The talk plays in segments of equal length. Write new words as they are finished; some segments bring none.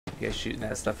You guys shooting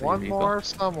that stuff in One your vehicle? more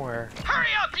somewhere. Hurry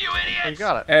up, you idiots! Oh, you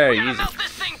got it. Hey, easy.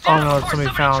 Oh no,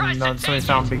 somebody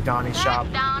found Big Donnie's shop.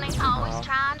 Donnie always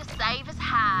trying to save his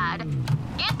hide.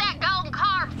 Get that golden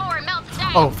car before it melts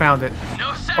down. Oh, found it.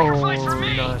 No sacrifice for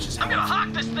me! No, that's just I'm gonna hawk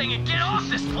this thing and get off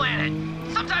this planet!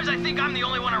 Sometimes I think I'm the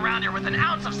only one around here with an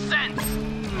ounce of sense!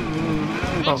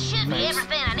 It should be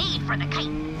everything I need for the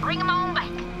cake. Bring them on back.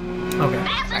 Okay.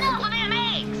 That's enough of them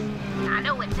eggs! I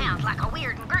know it sounds like a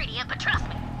weird ingredient, but trust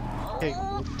me. Hey,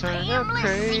 Old turn up family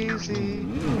secret. crazy.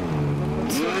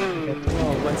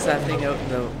 Oh, what's that thing out in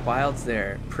the wilds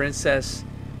there? Princess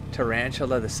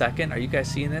Tarantula II? Are you guys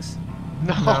seeing this?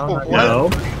 No, not what? no.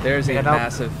 There's a Get out.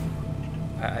 massive...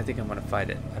 I think I'm gonna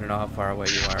fight it. I don't know how far away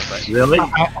you are, but... Really?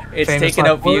 It's Famous taking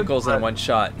out last word, vehicles in but- one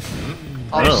shot.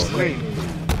 Oh, sweet.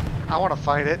 I want to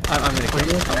fight it. I'm gonna kill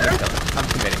it. I'm gonna kill it. I'm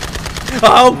committing.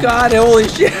 Oh god, holy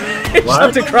shit! It What?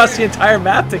 jumped across the entire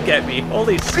map to get me.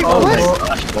 Holy smokes.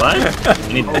 What?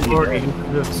 You need to Or you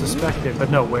could have suspected, but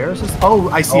no, where is this? Oh,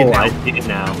 I see it Oh, now. I see it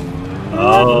now.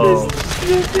 Oh.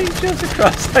 This thing jumped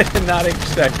across. I did not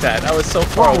expect that. I was so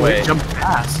far Oh, away. it jumped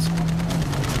past.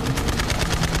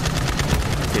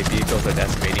 Okay, vehicles are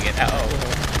decimating it. Ow.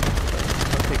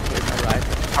 Okay, clear my ride.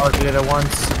 I did it at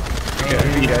once.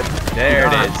 Good. There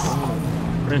it is.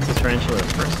 Princess Tarantula,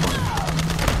 first one.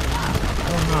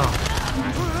 Oh no.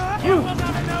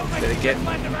 Did it get...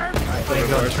 Let me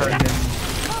go turn in.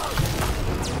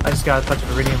 I just got a touch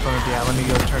of iridium from it. Yeah, let me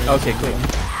go turn it. Okay, cool.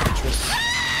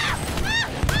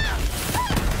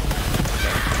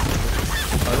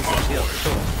 Oh, this is a shield.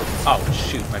 Cool. Oh,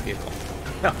 shoot, my vehicle.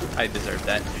 No, I deserved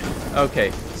that.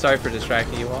 Okay, sorry for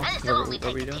distracting you all. This What only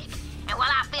were you takes doing? a tick. And while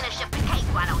I finish up the cake,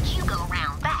 why don't you go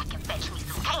around back and fetch me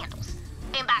some candles?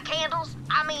 And by candles,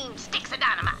 I mean sticks of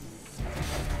dynamite.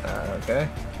 Okay.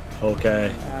 Okay.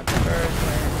 Happy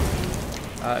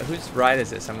birthday. Whose ride is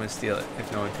this? I'm gonna steal it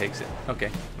if no one takes it. Okay,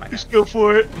 mine. Just go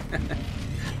for it.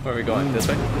 Where are we going? This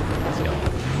way? Let's go.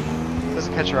 There's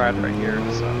a catch ride right here,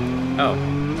 so.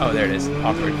 Oh, there it is.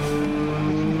 Awkward.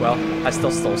 Well, I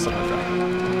still stole someone's ride.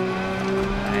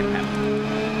 I'm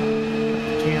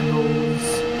happy. Candles.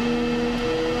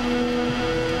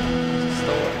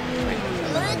 Stole it.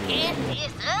 Look at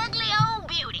this ugly old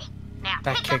beauty. Now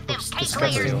That pick cake up them looks cake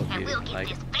disgusting. layers Old and we'll beauty, get like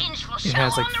this vengeful It show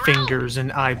has like on the road. fingers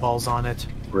and eyeballs on it.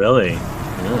 Really?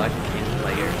 Like candy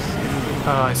layers.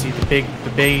 I see the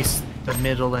base, the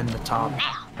middle, and the top.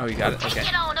 Now, Oh, you got it. take Okay.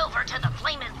 it on over to the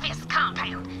Flaming Fist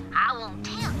compound. I won't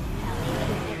tell you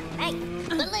their name,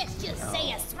 but let's just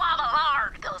say a swallow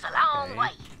hard goes a long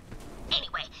way.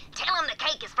 Anyway, tell him the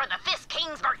cake is for the Fist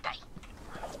King's birthday.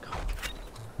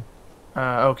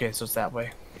 Okay, so it's that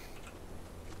way.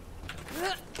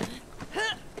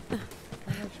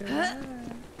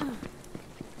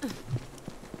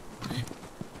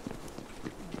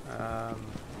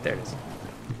 There it is.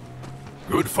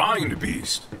 Good find,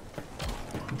 Beast.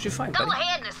 What'd you find, Go buddy?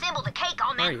 ahead and assemble the cake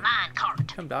on Where are that you? mine cart.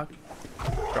 Come, dog.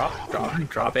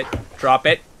 Drop it. Drop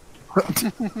it.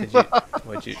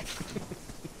 What'd you...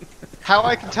 How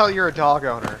I can tell you're a dog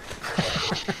owner.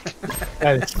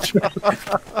 That is true.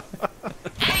 Anytime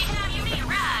you need a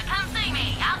ride, come see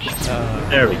me. I'll get you.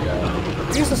 There we go.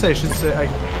 I guess I should say, I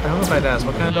don't know if I'd ask,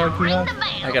 what kind of dog do you Ring have? the bell.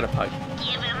 I got a pug.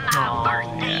 Give him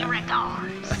my birthday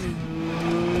regards.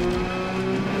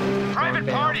 Private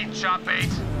party, chop bait.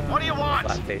 What do you want?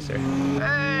 Flat facer.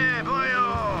 Hey,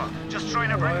 boyo! Just trying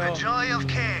to bring the joy of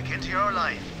cake into your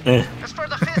life. Eh, It's for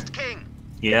the Fist King.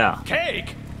 yeah.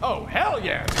 Cake? Oh, hell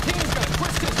yeah. The king's gonna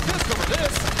twist his fist over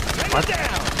this. Lay What? it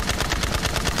down.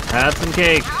 Have some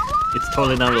cake. It's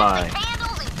totally not a Light lie. the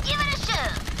candles and give it a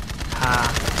shove.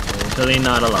 Totally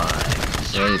not a lie.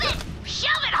 There you Shove go. it.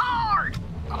 Shove it hard.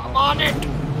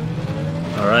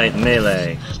 Alright,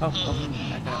 melee. Back it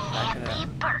Happy up.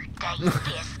 birthday,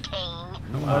 Fist King.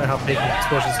 I wonder how big the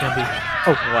explosion's gonna be.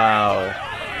 Oh, Wow.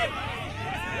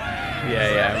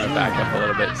 Yeah, I'm gonna back up a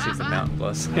little bit and see if the mountain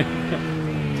blows.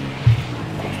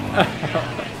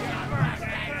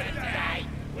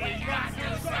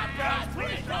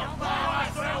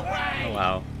 Oh,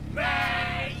 wow.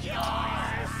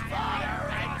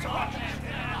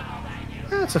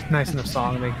 that's a nice enough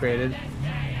song they created.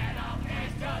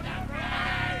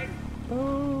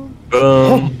 Boom.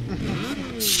 Wow.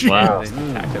 Wow.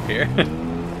 They packed up here.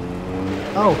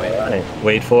 Oh, Alright,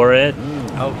 wait for it.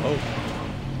 Oh.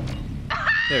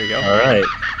 There we go. Alright.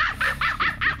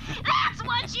 That's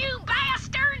what you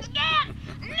bastards get.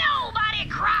 Nobody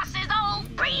crosses old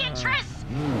Beatrice.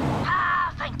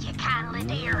 Ah, thank you kindly,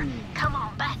 dear. Come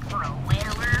on back for a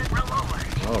well-earned reward.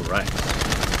 Alright.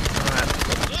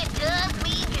 It does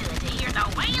me good to hear the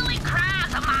wailing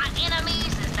cries of my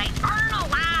enemies as they burn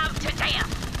alive to death.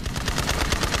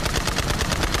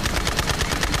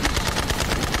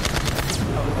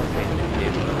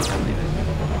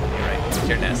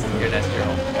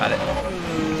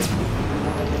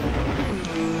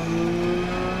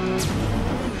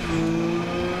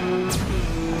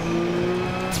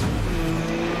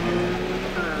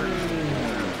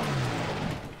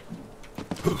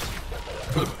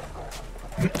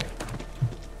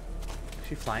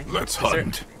 Let's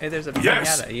hunt. Hey, there's a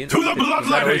Yes, pinata. to the Is that always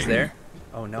bloodletting. there?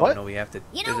 Oh no, What? no, we have to.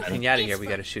 You There's know, a pinata here. it's We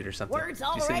the gotta shoot or something. Word's Do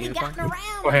you see the already uniform? gotten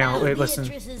around Oh, hang on, about wait, listen.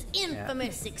 Beatrice's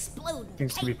infamous exploding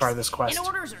Seems to be tapes, part of this quest. And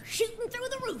orders are shooting through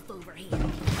the roof over here.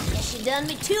 Guess you done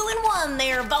me 2 in 1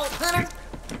 there, Vault Hunter.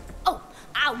 Oh,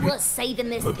 I was saving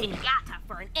this pinata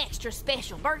for an extra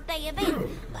special birthday event,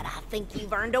 but I think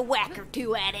you've earned a whack or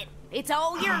 2 at it. It's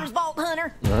all yours, Vault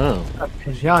Hunter. Oh. A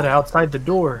pinata outside the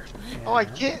door. Oh, I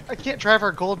can't drive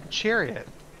our golden chariot.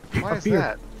 Why is here.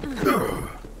 that?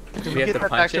 Do we have get to that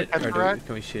punch back it, to or Petrarch?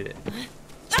 can we shoot it? We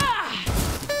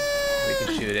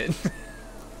can shoot it.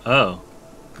 Oh.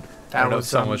 I don't know if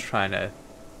someone was trying to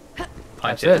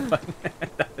punch it.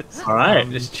 All right.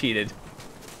 Just cheated.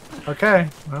 Okay.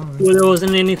 Well, Well, there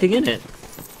wasn't anything in it.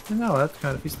 no, that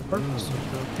kind of defeats the purpose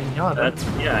of the pinata. That's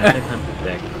yeah.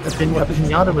 I think A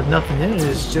pinata with nothing in it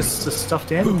is just a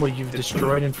stuffed animal you've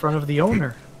destroyed in front of the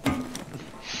owner.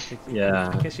 Yeah.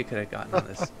 I guess you could have gotten on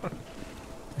this.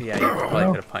 Yeah, you probably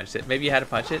could have punched it. Maybe you had to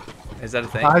punch it. Is that a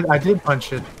thing? I did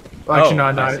punch it. Well, actually,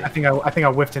 Oh, no. I see. I think I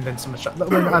whiffed and then someone shot.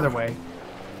 Either way.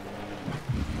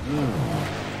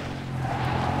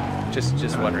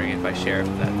 Just wondering if I share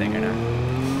that thing or not.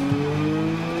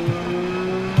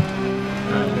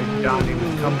 Big Johnny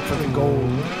would come for the gold.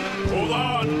 Hold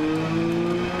on.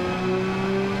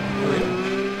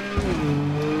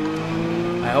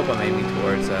 I hope I'm aiming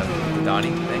towards the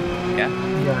Donnie thing. Yeah.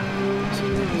 Yeah.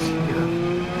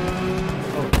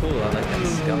 Oh, cool. I like that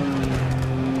skeleton.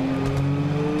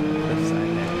 Left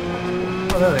side there.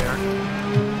 Oh, there they are.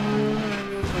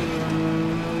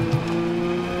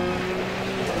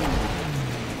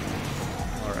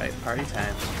 All right, party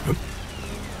time.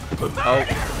 Oh,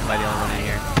 am I the only one in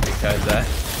here? Because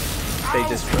they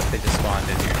just spawned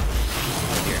in here.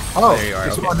 Oh, there you are.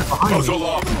 they Okay. spawned behind Puzzle me.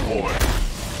 up, boy.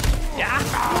 Yeah,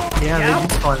 they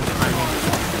did spawn behind me.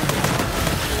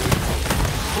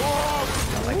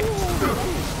 I like it.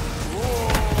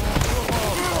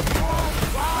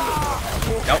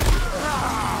 Nope.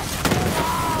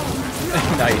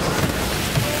 Nice.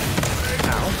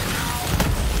 Ow.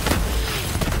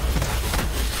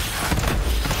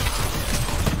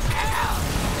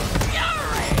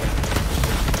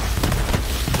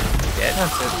 Yeah.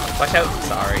 That's it. Watch out.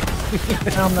 Sorry.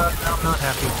 Now I'm not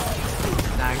happy.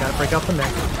 Now I gotta break out the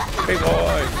neck. Big boy.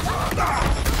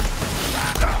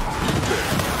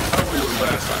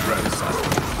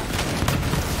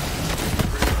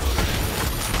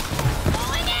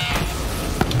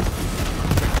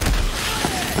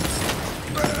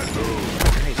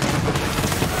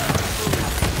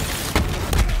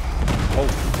 Oh,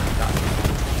 God.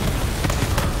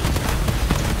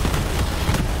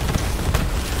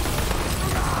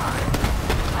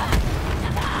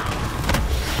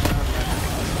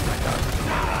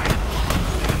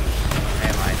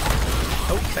 Am I?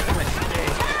 Oh, second win. Yay.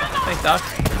 Thanks, Doc.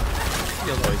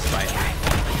 You'll always fight.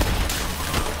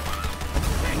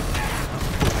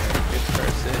 Good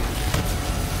person.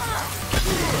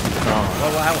 Oh.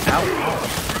 Whoa, ow, ow,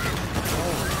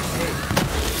 ow.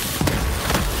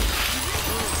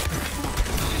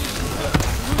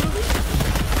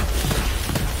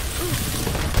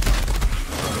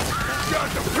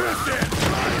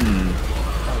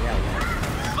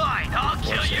 Fine, I'll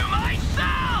kill you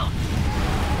myself!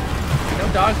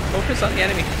 No, dog. Focus on the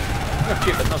enemy. Oh,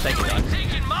 shoot, but no thank you, dog.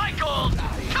 Taking my gold!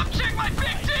 Come check my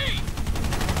big teeth!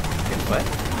 Okay,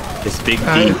 what? This big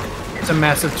D. It's a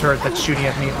massive turret that's shooting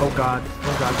at me. Oh god.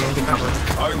 Oh god, get into cover.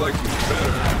 I like you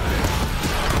better.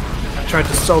 I tried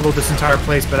to solo this entire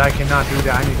place, but I cannot do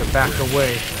that. I need to back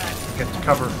away to get to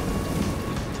cover.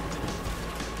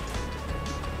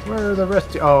 Where are the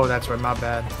rest? Oh, that's right. My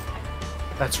bad.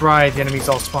 That's right. The enemies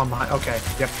all spawn behind. Okay.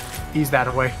 Yep. Ease that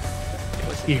away.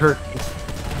 He hurt me.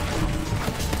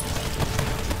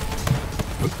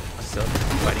 Still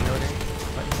fighting over there?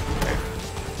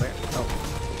 Where?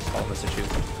 Oh, all of us are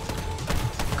shooting.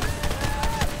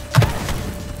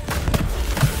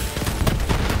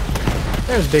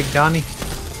 There's Big Donnie.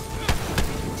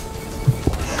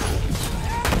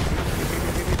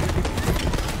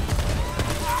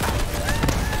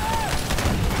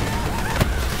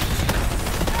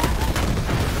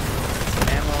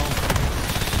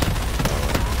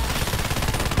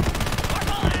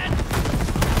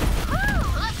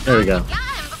 There we go. Got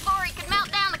him before he could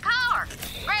melt down the car.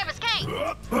 Grab his cape.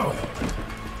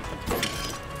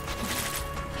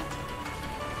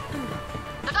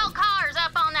 The gold car's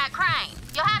up on that crane.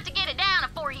 You'll have to get it down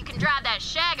before you can drive that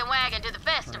shaggin' wagon to the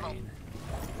festival.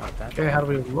 Not that. Okay, how do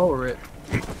we lower it?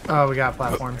 Oh, we got a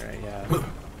platform. Alright, yeah.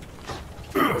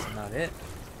 That's not it.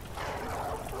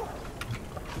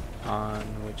 On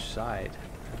which side?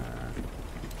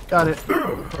 Got it.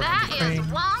 That is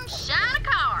one shiny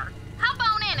car.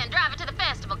 Hop on in and drive it to the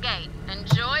festival gate.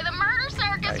 Enjoy the murder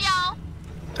circus, Nice. y'all.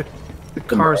 The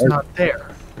car's not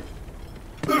there.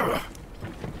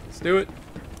 Let's do it.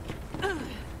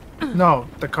 No,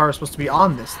 the car is supposed to be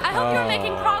on this I thing. hope you're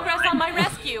making progress on my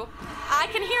rescue. I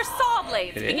can hear saw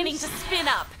blades It beginning is? to spin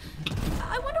up.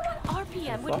 I wonder what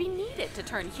RPM would be needed to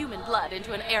turn human blood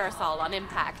into an aerosol on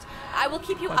impact. I will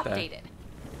keep you What the- updated.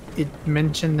 It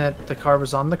mentioned that the car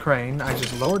was on the crane. I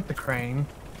just lowered the crane.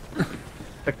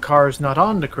 The car's not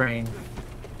on the crane.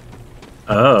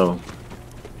 Oh,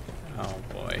 Oh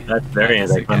boy. that's very Not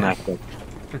this again. anticlimactic.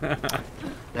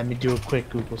 Let me do a quick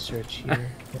Google search here.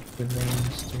 What's the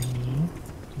mainstream?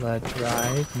 Blood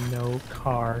drive, no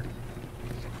car.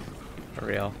 For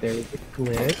real. There's a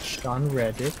glitch on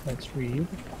Reddit. Let's read.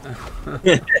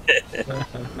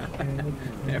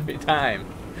 Every time.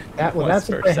 That, well, Once that's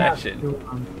per what I have to session.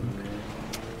 do.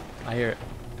 I hear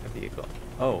a vehicle.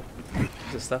 Oh,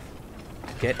 this stuff.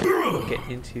 Get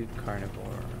into Carnivore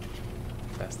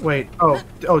Festival. Wait.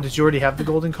 Oh, did you already have the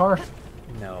golden car?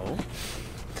 No.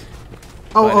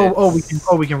 Oh,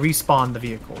 But we can respawn the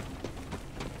vehicle.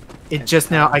 It It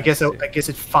just now. I guess sounds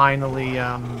it finally.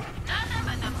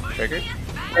 Triggered?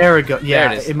 There we go. Yeah,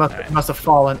 There it is. it must Alright. it must have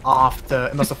fallen off the.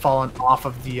 It must have fallen off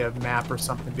of the map or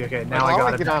something. Okay, now I How do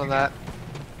got I it. get on that?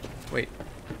 Wait.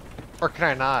 Or can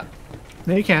I not?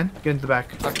 No, you can get into the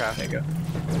back. Okay. There you go.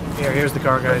 Here's the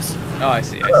car, guys. Oh, I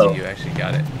see. I Oh. see. You actually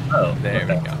got it. Oh, There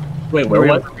we okay. go. Wait, where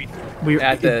was? We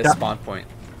At the it- spawn point.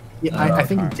 Yeah, I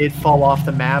think car. it did fall off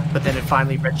the map, but then it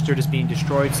finally registered as being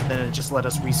destroyed, so then it just let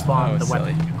us respawn Oh, the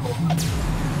weapon.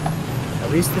 silly.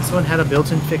 At least this one had a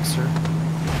built-in fixer.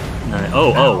 Alright. Oh,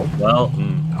 well.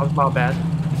 That was my bad.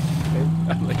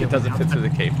 Like it doesn't fit through the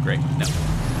cape. Great. No.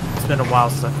 It's been a while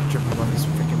since I've driven one of these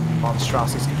freaking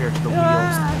monstrosities compared to the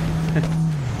wheels.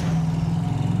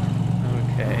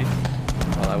 Okay.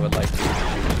 Well, I would like to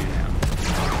shoot you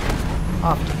now.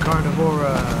 Off to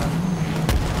Carnivora.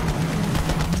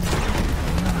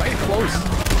 Quite close.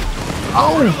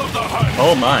 Oh!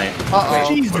 Oh my. Uh-oh.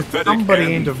 Jesus, Pathetic somebody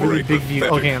and aimed a really very big view.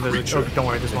 pathetic Okay, there's a, creature. don't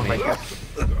worry, there's one right here.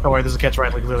 Don't worry, there's a catch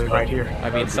right, like literally right here. I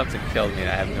mean, something killed me, and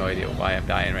I have no idea why I'm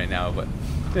dying right now. But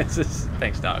this is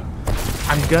thanks, dog.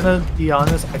 I'm gonna be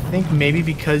honest, I think maybe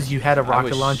because you had a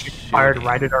rocket was launcher fired shooting.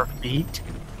 right at our feet.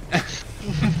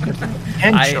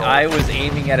 Potential. I was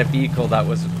aiming at a vehicle that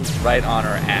was right on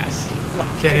our ass.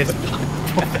 That is-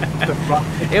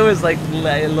 It was like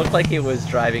it looked like it was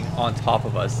driving on top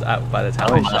of us by the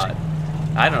time I shot.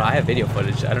 I don't know. I have video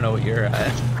footage. I don't know what you're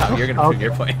how you're gonna prove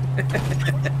your point.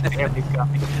 Damn, he's got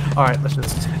me. All right, let's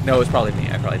just. No, it was probably me.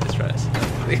 I probably destroyed us.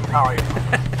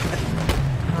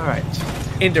 All right.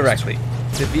 Indirectly,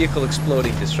 the vehicle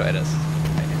exploding destroyed us.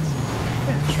 I guess.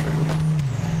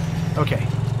 Yeah, true. Okay.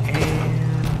 And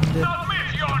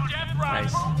Submit your death ride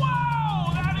Nice. for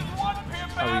wow! That is one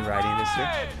pimp Are we riding this thing?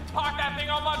 ride. Park that thing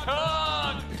on my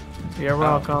tongue. you're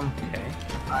welcome. Okay.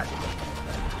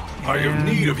 I have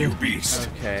need of you, beast.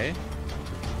 Okay.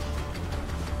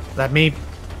 Let me.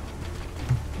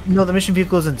 No, the mission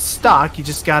vehicle isn't stuck. You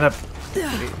just gotta. Do we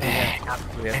have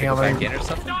to Hang go on, let back me- in or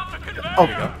something? Oh,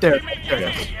 there. Give me There it your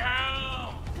is.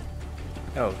 hell.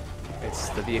 Oh, it's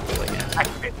the vehicle again.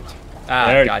 There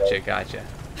Ah, you gotcha, gotcha.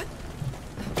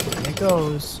 it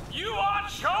goes. You are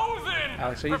chosen.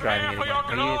 Alex, are you Prepare driving it for again? your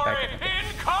Are you back glory in? in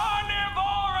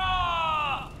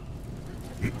Carnivora.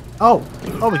 Oh,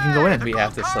 we can go in. We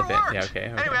have to slip it. Car Yeah, worked. okay.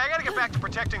 Anyway, I gotta get back to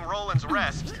protecting Roland's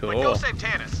rest. But Cool. go save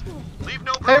Tannis. Leave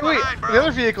no Hey, bro wait, behind, bro. the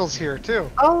other vehicle's here too.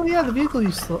 Oh yeah, the vehicle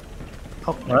you still.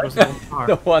 Oh, there What? goes the whole car.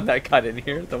 The one that got in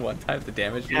here, the one time the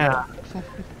damage. Yeah.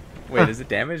 Wait, is it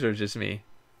damaged or just me?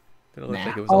 Did it look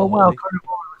like it was Oh all wow, holy?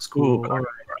 Carnivora is cool. Ooh, All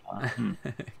right.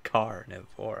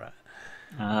 Carnivora.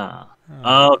 Ah.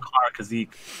 Oh, car, because he.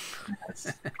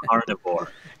 Yes. Carnivore.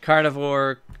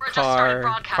 Carnivore, We're just started car,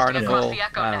 broadcasting across carnival. the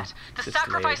Echo Wow, Net. The just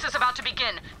sacrifice layered. is about to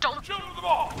begin. Don't Children of the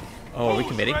ball. Oh, are we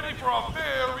Who's committing? ready for a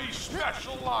very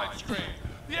special live stream?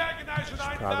 The agonizing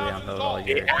probably on 9000 the is all all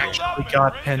year. lined up We and got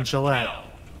ready to Pengelette. kill.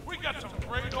 We got some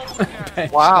great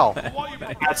open Wow.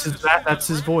 That's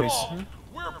his voice.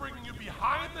 We're bringing you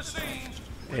behind the scenes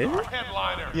with Is our it?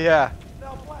 headliner. Yeah.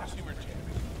 Now, Blasphemer Tammy,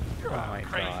 you're Oh a my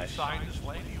crazy gosh. scientist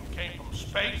lady who came from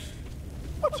space.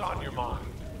 What's on your mind?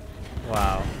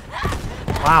 Wow.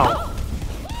 Wow.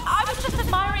 I was just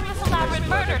admiring this elaborate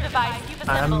murder device you've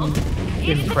I'm assembled.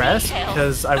 Even the impressed details.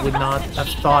 because I would not have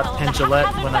thought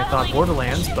Pengelette when I thought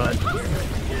Borderlands, but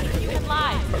You can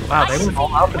lie. wow, they went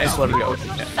all out for this There we celebrity.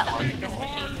 go. Celebrate this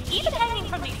machine, even hanging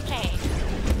from these chains.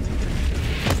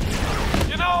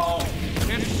 You know,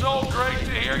 it's so great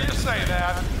to hear you say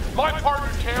that. My partner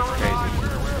Tara and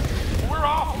I, we're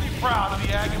awfully proud of the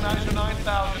Agonizer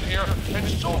 9000 here, and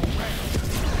so rare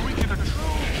we get a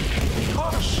true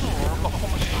connoisseur of the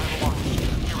homicidal arts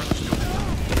here in the studio.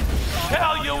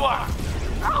 Tell you what,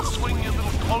 I'll swing you a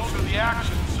little closer to the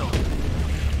action zone.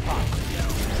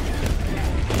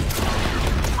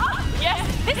 Oh, yes,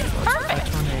 this is perfect.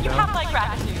 You have my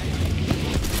gratitude.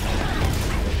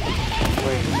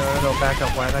 Wait, no, back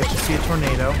up. Why did I just see a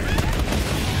tornado?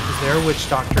 Is there a witch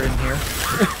doctor in here?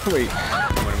 Wait,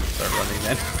 I'm gonna start running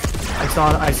then. I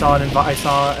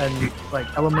saw an like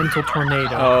elemental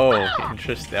tornado. Oh,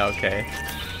 interesting. Okay.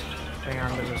 Hang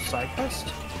on, there's a side quest.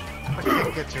 I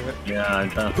can't get to it. Yeah, I'm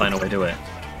trying to find a way to it.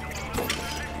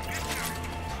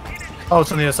 Oh,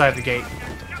 it's on the other side of the gate.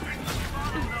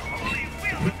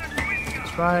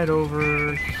 It's right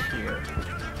over here.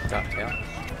 Yeah.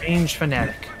 Range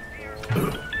fanatic.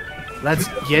 Let's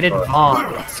get it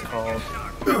on. It's called.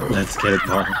 Let's get it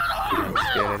on.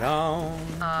 Let's get it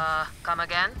on. Come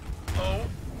again? Oh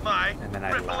my And then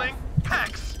I rippling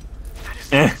pecs. That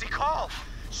is an easy call.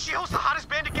 She hosts the hottest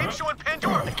bandit game show in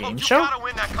Pandora. A game You show? gotta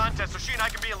win that contest so she and I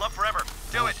can be in love forever.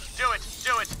 Do it, do it,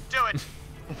 do it, do it.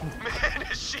 Man,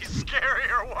 is she scary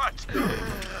or what?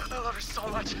 I love her so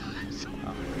much.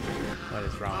 What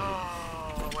is wrong?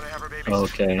 Oh, I wanna have her babies.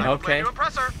 Okay. I have a plan Okay. to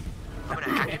impress her. I'm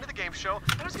gonna hack into the game show,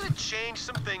 and I'm just gonna change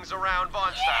some things around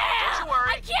Vaughn style. Don't you worry.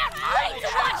 I can't I wait will to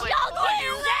watch translate y'all for get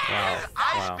you. Wow. Because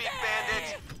I Wow. speak bandit,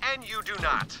 and you do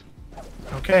not.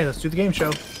 Okay, let's do the game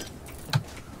show.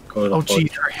 Go to the Oh, port-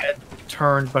 geez, her head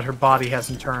turned, but her body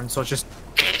hasn't turned, so it's just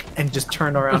and just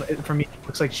turned around. For me, it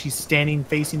looks like she's standing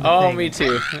facing the Oh, thing. me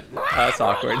too. That's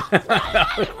awkward.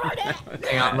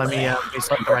 Hang on, let me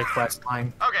select the right quest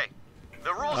line. Okay.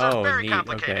 The rules Oh, are very neat,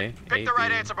 complicated. okay. Pick the right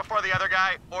Maybe. answer before the other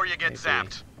guy, or you get Maybe.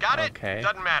 zapped. Got it? Okay.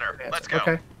 Doesn't matter. Let's go.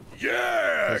 Okay.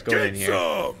 Yeah, Let's go get in here.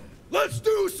 some. Let's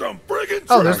do some friggin'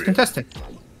 Oh, there's a trivia. contestant.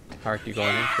 Hark, you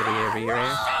going in for the area?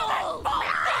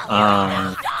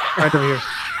 Right over here.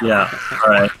 Yeah.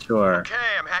 All right. Sure. Okay,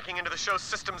 I'm hacking into the show's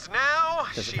systems now.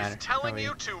 Doesn't She's matter. telling Are we-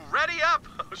 you to ready up.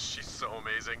 Oh, she's so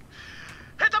amazing.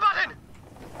 Hit the button!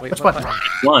 Wait, Which what button?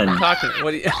 One. Talking.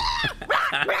 What do you?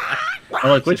 Oh,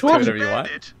 like which Just do one? whatever you want.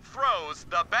 Bandit throws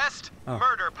the best Oh.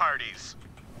 murder parties.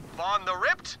 Vaughn the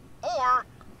Ripped or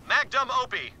Magdum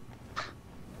Opie?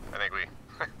 I think we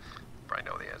probably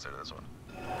know the answer to this one.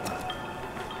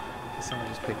 Someone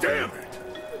just picked Damn you. it.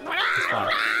 It's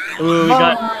fine. Ooh, we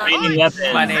got raining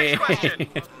weapons. Funny. Question.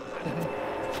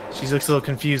 She looks a little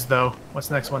confused though. What's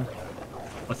the next one?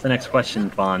 What's the next question,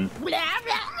 Vaughn?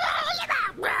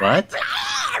 What?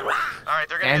 All right,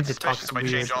 they're gonna And get it talks suspicious if I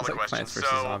weird. change all It's the like questions. Plants vs.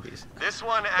 So Zombies. this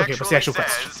one Okay, actually what's the actual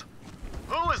question? says,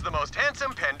 "Who is the most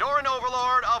handsome Pandoran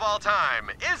overlord of all time?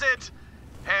 Is it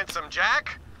Handsome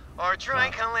Jack or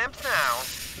Tyreen Calypso?"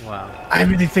 Wow. I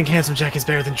really think Handsome Jack is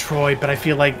better than Troy, but I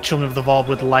feel like Children of the Vault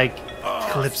would like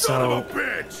Son Calypso. of a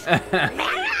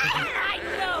bitch.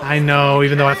 I know,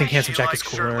 even though I think She Handsome Jack is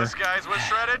likes cooler. shirtless guys with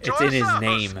shredded It's in his torsos.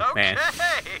 name, man.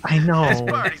 Okay. I know. This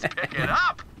party's picking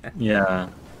up. Yeah.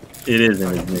 It is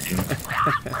in his name.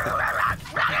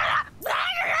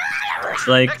 It's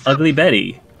like Ugly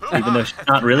Betty, even though she's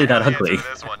not really that I have the ugly. answer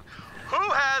to this one. Who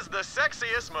has the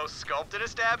sexiest, most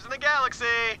sculptedest abs in the galaxy?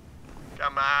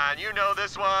 Come on, you know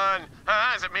this one.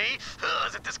 Is it me?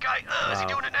 Is it this guy? Is he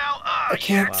Wow. doing it now? I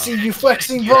can't Wow. see you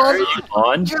flexing, There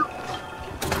Vaughn. you go.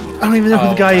 I don't even know who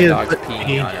the guy my is. dog's but-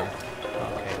 peeing on him.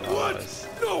 Okay, well, that was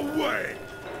No way.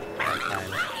 bad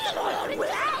time.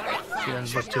 She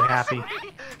doesn't look too happy.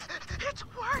 It's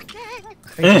working. I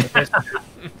think it's the best.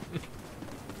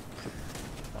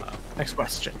 Next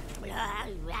question.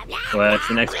 What's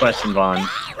the next question, Vaughn?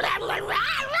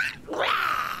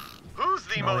 Who's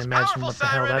the I most imagine powerful what the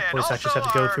hell siren that and voice actors also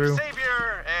have to go our through.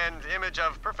 savior and image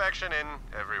of perfection in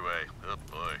every way? Oh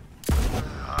boy.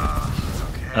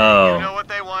 Okay. Oh. You know what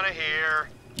they want to hear.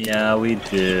 Yeah, we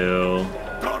do.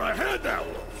 Thought I had that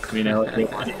one. We know what they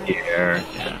want to hear.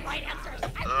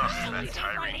 Ugh, that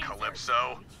Tyreen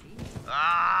Calypso.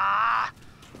 Ah!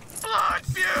 Blood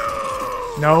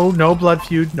feud! No blood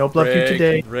feud. No blood feud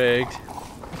today. Rigged.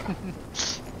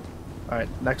 Alright,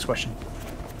 next question.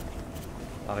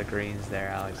 A lot of greens there,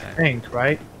 Alex. I think,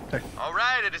 right? All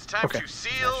right, it is time Okay. to Not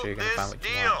seal sure you're gonna this find what you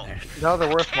deal. want there. No, they're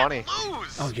worth Can't money.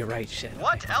 lose. Oh, you're right. Shit.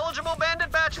 What eligible bandit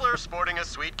bachelor sporting a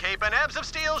sweet cape and abs of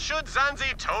steel should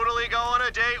Zanzi totally go on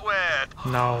a date with?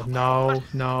 No,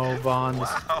 Vaughn.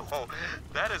 Wow,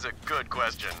 that is a good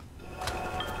question.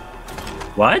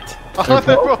 What? Oh,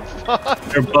 they're both fun.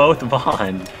 They're both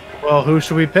Vaughn. Well, who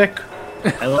should we pick?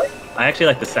 I actually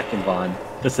like the second Vaughn,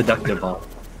 the seductive Vaughn.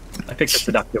 I picked the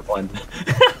seductive one.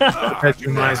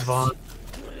 Nice, Vaughn.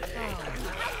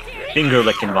 Finger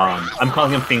licking Vaughn. I'm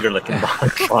calling him finger licking Vaun.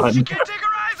 She can't take her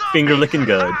eyes Finger looking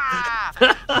good.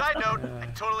 Side note, I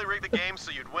totally rigged the game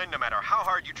so you'd win no matter how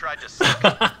hard you tried to suck.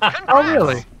 Oh,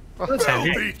 really? That's They'll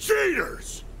handy. be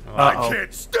cheaters. Uh-oh. I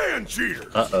can't stand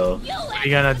cheaters. Uh-oh. What are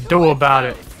you gonna do about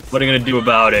it? What are you gonna do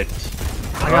about it?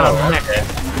 I got a mech.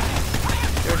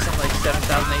 There's some like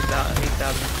 7,000,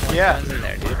 8,000 Yeah. guns in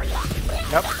there, dude.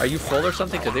 Yep. Are you full or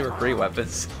something? Because they were great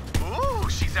weapons. Ooh,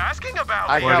 she's asking about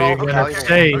I me. got What are you all the gonna valuable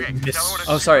say, Okay, tell me Miss? what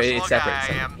a Oh, sorry, slow it's separate, guy it's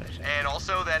I am, separate. and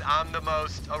also that I'm the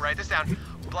most. Oh, write this down.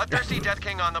 Bloodthirsty Death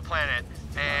King on the planet,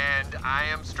 and I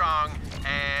am strong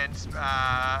and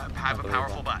have a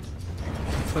powerful butt.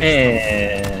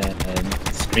 And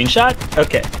screenshot?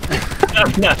 Okay.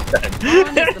 I'm not done.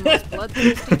 Ron is the most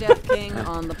bloodthirsty Death King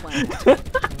on the planet.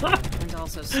 And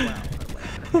also swell.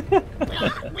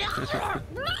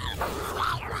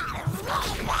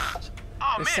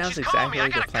 Oh, This man, sounds she's calling exactly me. I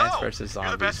like the gotta Plants go. vs. You're the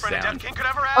Zombies best friend a sound. Death King could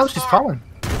ever ask Oh, she's for. calling.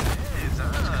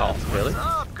 Call, really? What's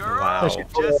up, girl? Wow. Just,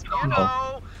 you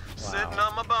know, sitting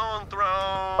on my bone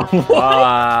throne.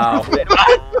 Wow. Bone.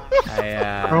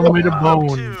 Throw me the Too.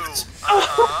 bones.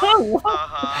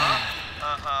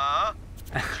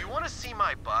 Do you want to see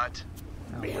my butt?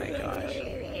 Oh my gosh.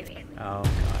 Oh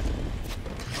god.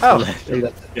 Oh,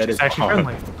 That is it's actually awesome.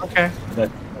 friendly. Okay.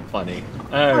 That's funny.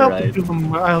 I Alright.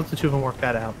 hope the two of them work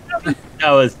that out.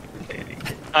 That was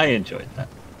I enjoyed that.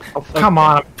 Oh, come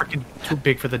on, I'm freaking too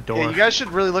big for the door. Yeah, you guys should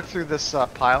really look through this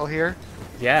pile here.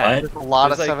 Yeah. What? There's a lot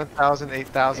There's of like 7,000,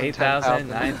 8,000, 8,000, 10,000.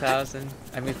 9,000.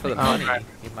 I mean, for the Oh, money, okay.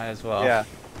 you might as well Yeah.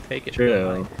 take it.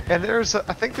 True. And there's,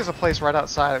 I think there's a place right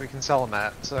outside that we can sell them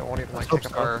at, so it won't even like Let's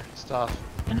take up hope so. our stuff.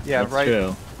 Yeah, That's right.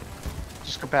 True.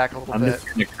 Just go back a little I'm bit. just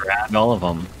gonna grab all of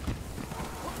them.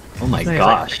 Oh my Things I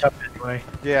gosh. pick up anyway.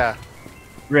 Yeah.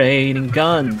 Raining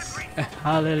guns.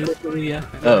 Hallelujah.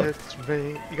 Oh. It's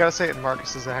rain. You gotta say it in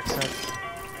Marcus's accent.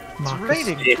 It's Marcus.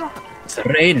 raining. It's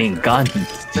raining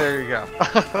guns. There you go.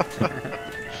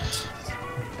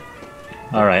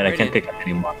 Alright, I can't pick up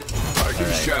anymore. I can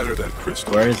Alright. shatter that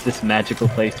crystal. Where is this magical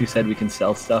place you said we can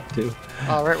sell stuff to?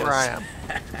 Oh, right where I am.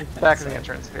 Back in the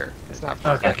entrance here. It's not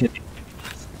far. I can...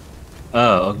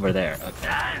 Oh, over there. Okay.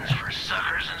 Times for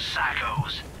suckers and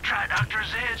psychos. Try Dr.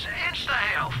 Zed's Insta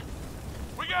Health.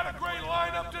 We got a great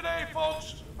lineup today,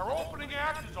 folks. Our opening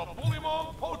act is a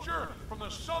bullymong poacher from the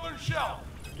southern shelf.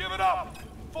 Give it up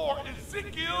for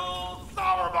Ezekiel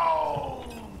Sourbones. Oh,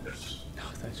 I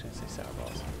thought you were going to say sour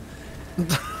balls.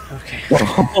 Okay.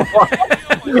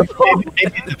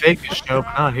 Maybe the Vegas show,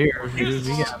 but not here. We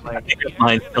got I like think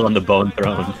mine's still on the bone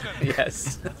throne.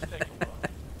 Yes.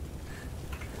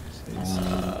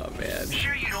 Oh man.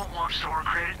 Sure you don't want store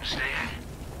credit instead?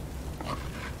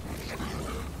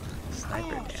 Sniper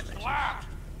damage. Slapped.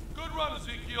 Good run,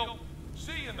 Ezekiel.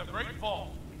 See you in the Great Vault.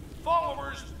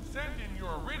 Followers, send in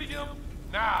your iridium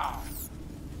now.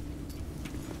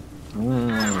 Everyone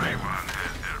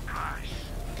has their price.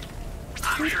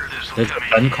 I'm sure this will There's a come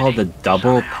gun in called the handy.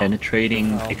 Double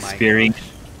Penetrating Oh my Experience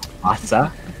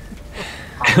Asa.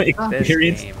 This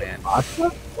Experience game, man. Asa?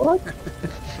 What?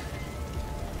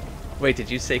 Wait, did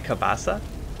you say Kabasa?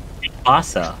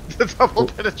 Asa. The double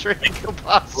penetrating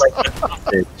kielbasa. Like the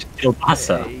sausage.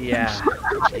 Kielbasa. Yeah.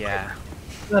 Yeah.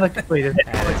 not a completed.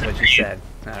 That is what you said.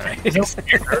 Alright.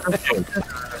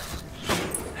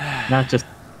 Not just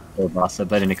kielbasa,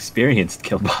 but an experienced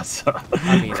kielbasa.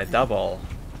 I mean, a double.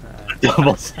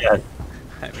 Double, yeah.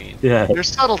 I mean, Yeah. There's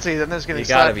subtlety, then there's getting You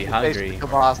gotta slapped be in the face hungry. with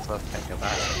kielbasa. like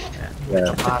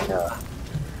Kabasa. Yeah.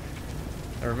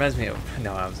 It reminds me of.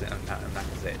 No, I'm not gonna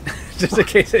say it. Just in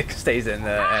case it stays in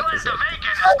the episode.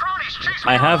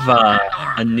 I have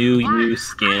a new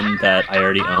skin that I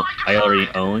already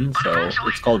own, so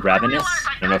it's called Ravenous.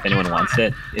 I don't know if anyone wants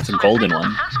it. It's a golden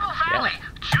one. Yeah.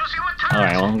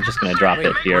 Alright, well I'm just gonna drop Wait,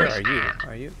 it here. where are you?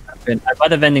 Are you? I buy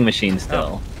the vending machine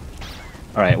still.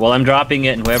 Alright, well I'm dropping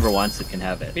it and whoever wants it can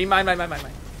have it. Me, mine.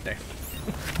 There.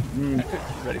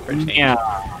 Ready for a change.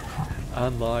 Yeah.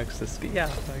 Unlocks the speed. Yeah,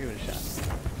 I'll give it a shot.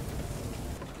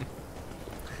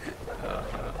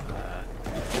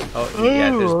 Oh,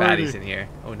 yeah, there's baddies in here.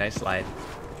 Oh, nice slide.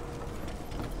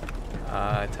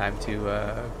 Time to,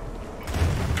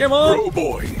 come on! Oh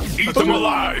boy, eat them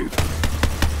alive.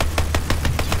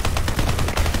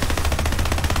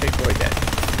 Big boy dead.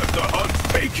 Let the hunt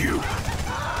fake you.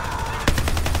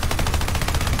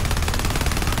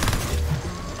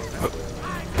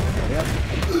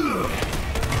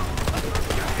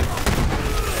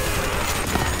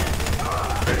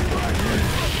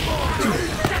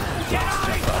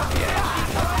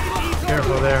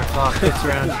 Careful there. Fuck, it's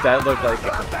around. That looked like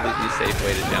a completely safe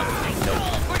way to jump. Nope.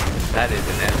 That is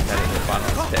an end. That is a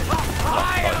bottomless pit. Oh,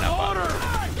 not bottomless.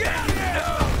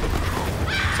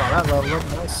 Saw that level up.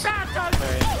 Nice.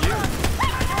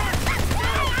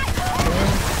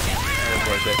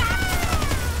 worth it.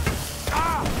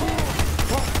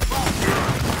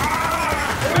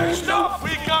 Next up,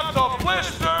 we got the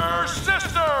Blister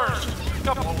Sisters. A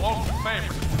couple of local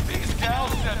favorites. These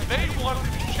gals said they wanted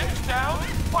to be chased down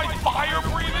by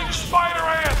fire-breathing spider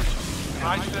ants. And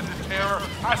I said to Terror,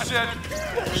 I said,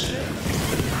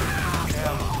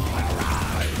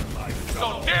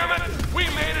 so damn it, we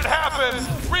made it happen.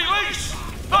 Release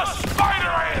the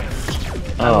spider ants.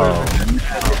 Oh.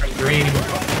 Green.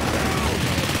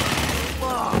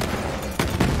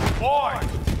 Boy,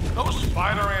 those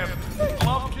spider ants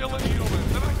love killing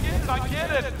humans. And I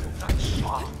get it. Not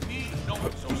soft meat, no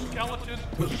exoskeleton,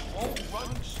 slow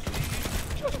running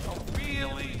speed. Just a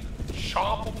really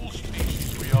choppable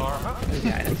species we are, huh?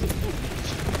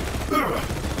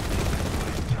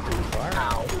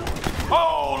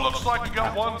 Oh, looks like we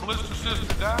got one blister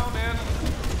sister down and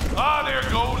there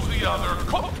goes the other.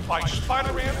 Cooked by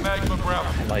spider ant magma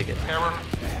gravity. I like it. Terror.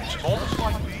 It's moments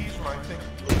like these when I think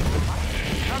I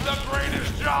have the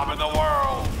greatest job in the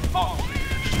world. Oh.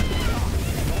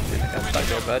 That's not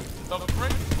good, bud. The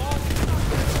great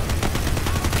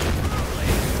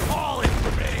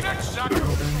next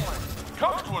sacrifice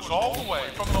comes to us all the way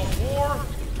from the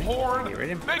war-torn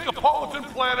megapolitan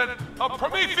planet of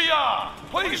Promethea.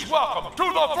 Please welcome to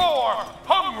the floor,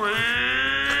 Hungry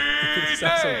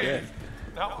Sounds so Dave. good.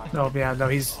 No, yeah, no,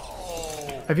 he's.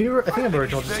 Have you ever? I think I've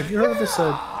already told this. Have you heard of this?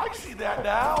 I see that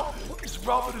now. He's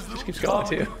rubbing his little keeps going,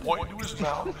 tongue, too. pointing to his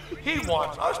mouth. He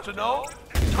wants us to know.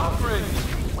 Hungry.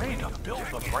 Way to build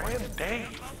the brand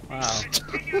Dave. Wow.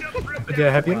 But yeah,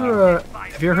 have you ever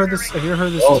heard this? Have you ever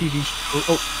heard this TV show?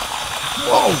 Oh.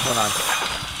 Whoa! Hold on.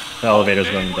 The elevator's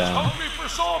going down.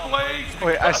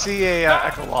 Wait, I see a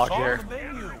echo log here.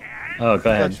 Oh,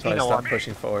 go ahead. So I stopped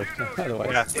pushing forward.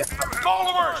 Otherwise.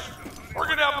 Followers, we're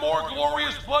gonna have more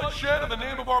glorious bloodshed in the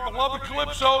name of our beloved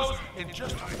Calypsos in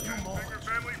just a few moments.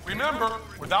 Remember,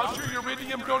 without your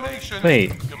uridium donation,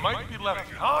 Wait. you might be left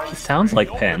behind. It sounds like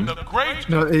Penn.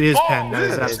 No, it is Penn.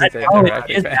 That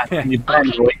is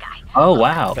absolutely. Oh,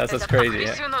 wow. That's what's crazy.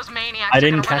 Yeah. I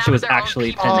didn't catch it was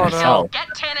actually Penn himself.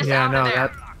 Yeah, no,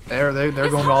 they're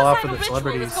going all out for the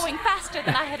celebrities. Was going faster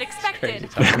than I had expected.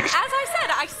 As I said,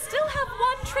 I still have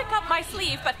one trick up my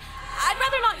sleeve, but I'd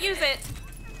rather not use it.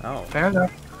 Oh. Fair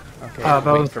enough. Okay.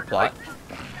 But for plot.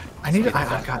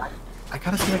 I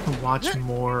gotta see if I can watch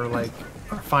more, like,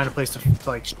 or find a place to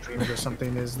like stream it or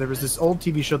something. There was this old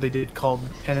TV show they did called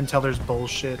Penn and Teller's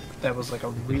Bullshit that was like a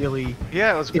really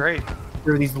it was great.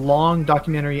 There were these long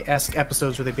documentary-esque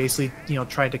episodes where they basically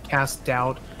tried to cast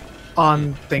doubt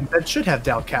on things that should have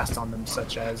doubt cast on them,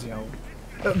 such as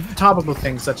topical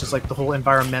things such as like the whole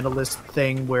environmentalist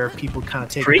thing where people kind of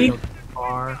take it too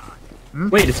far.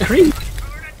 Wait, it's Creed.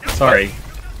 Sorry,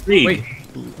 Creed. Wait,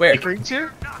 where? Creed's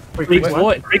here? Creed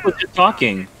was just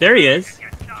talking. There he is.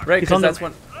 Right, because that's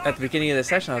when at the beginning of the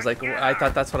session I was like, well, I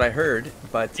thought that's what I heard,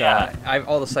 but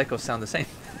all the psychos sound the same.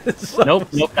 So,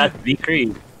 nope, that's the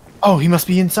Creed. Oh, he must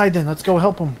be inside then. Let's go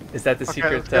help him. Is that the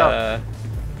secret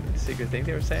secret thing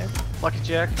they were saying? Lucky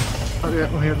Jack. Oh, yeah,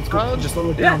 here, let's go. Just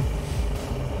lower it down.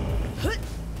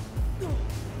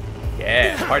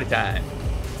 Yeah, party time.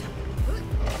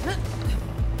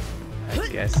 I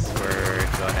guess we're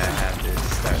gonna have to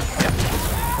start. Yeah.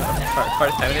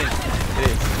 Party time it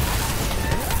is.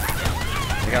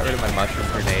 I got rid of my mushroom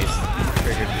grenades.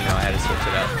 Figured, I had to switch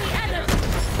it up.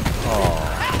 Oh.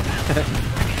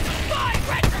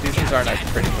 These things aren't as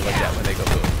pretty to look at when they go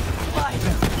boom.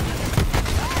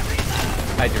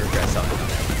 I do regret something.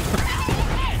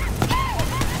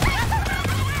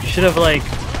 You should have like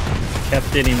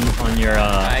kept it on your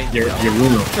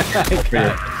room.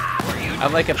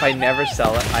 I'm like, if I never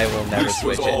sell it, I will never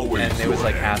switch it. And it was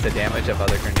like half the damage of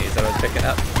other grenades that I was picking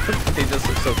up. They just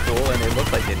look so cool, and they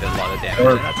look like they did a lot of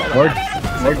damage.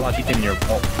 Or keep in your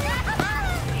vault.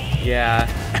 Yeah.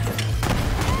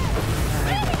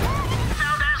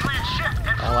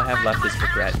 All I have left is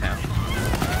regret now.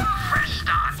 Fresh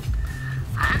start.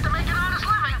 I had to make an honest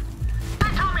living. They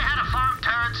told me how to farm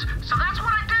turds, so that's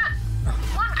what I did.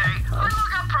 One day, I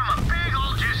look up from a big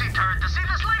old juicy turd to see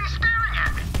this lady staring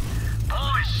at me.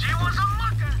 Boy, she was a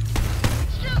looker.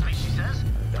 Excuse me, she says.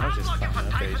 I'm looking for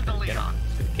typing to lead on.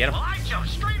 Get him. Well, I jump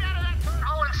straight out of that turd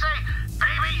hole and say,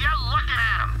 baby, you're looking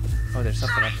at him. Oh, there's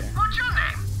something up there. What's your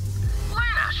name?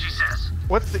 Lena, she says.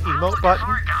 What's the emote button?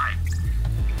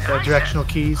 The directional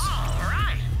keys.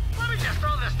 Alright, let me just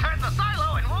throw this turd in the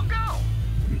silo and we'll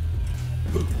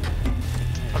go.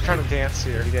 I'm trying to dance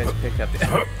here. You guys pick up the...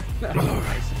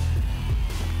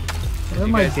 Where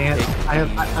am I dance? I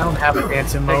don't have a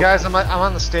dance emote. Hey guys, I'm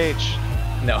on the stage.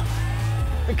 No.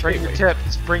 Bring your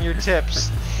tips. Bring your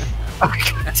tips.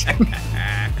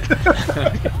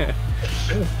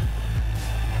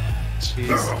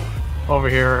 Jeez. Over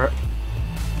here.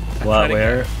 What?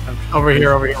 Where? Over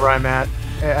here where I'm at.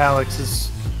 Alex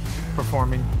is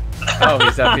performing. Oh,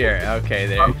 he's up here. Okay,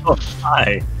 there. Oh,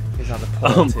 hi. He's on the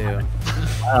pole too.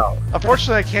 Wow.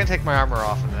 Unfortunately, I can't take my armor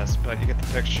off in this, but you get the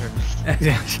picture.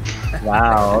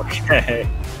 Wow. Okay.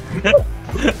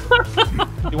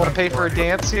 You want to pay for a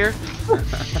dance here?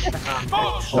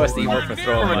 What's the emote for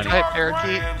throwing money? Type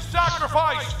parakeet.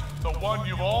 Sacrificed the one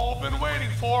you've all been waiting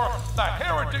for, the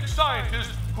heretic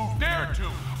scientist who dared to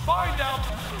find out.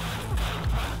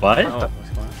 What? Oh, what's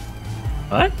going on?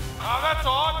 What? That's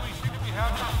odd. We seem to be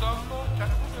having some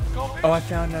technical difficulties. Oh, I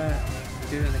found a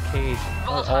dude in the cage.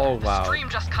 Oh, wow. Stream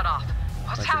just cut off.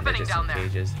 What's happening down there?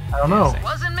 Cages. I don't know.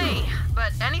 Wasn't me,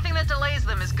 but anything that delays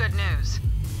them is good news.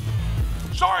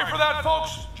 Sorry for that,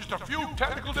 folks. Just a few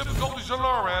technical difficulties on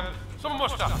our end. Someone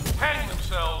must have hanged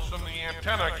themselves from the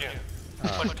antenna again.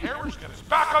 But terrorists get us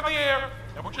back on the air,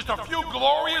 and we're just a few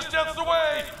glorious deaths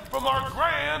away from our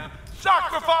grand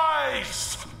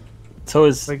sacrifice. So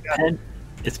is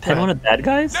Penn one of the bad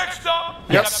guys? Next up,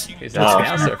 Yes. He's the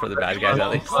sponsor for the bad guys,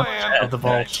 at least. Of the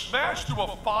vault. Smash to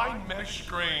a fine mesh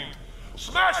screen.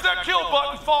 Smash that kill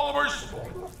button, followers.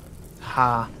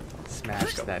 Ha.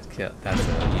 Smash that kill. That's a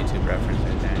YouTube reference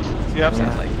right there. Yep.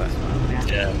 Sounds like button.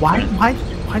 Yeah.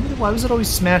 Why was it always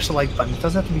smash the like button? It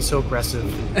doesn't have to be so aggressive.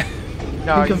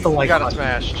 No, Think of the you like got it button.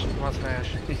 smashed. You want smash?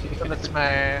 Let's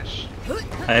smash.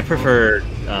 I prefer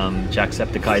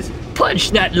Jacksepticeye's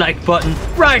punch that like button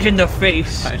right in the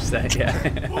face. Punch that,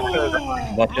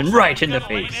 yeah. Button right in the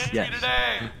face. Yes.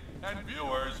 Today. And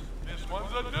viewers, this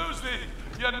one's a doozy.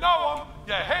 You know them,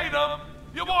 you hate them,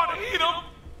 you want to eat them.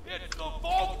 It's the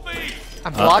Vault Thief.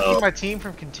 I'm blocking my team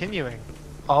from continuing.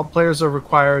 All players are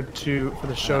required for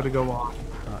the show to go on.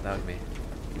 Oh, that was me.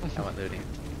 I went looting.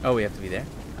 Oh, we have to be there?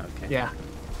 Okay. Yeah.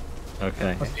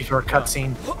 Okay. Must be for a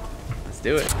cutscene. Let's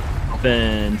do it.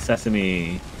 Open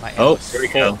sesame. My Oh, arrow's here we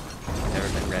go.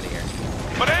 Never been readier.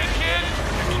 But hey, kid,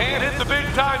 you can't hit the big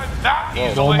time that Whoa.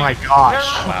 easily. Oh my gosh.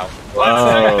 Wow. Let's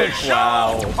Whoa. hit the show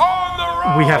Wow. on the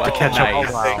road. We have to catch up.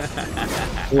 Nice.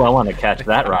 Oh, wow. Ooh, I want to catch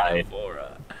that ride.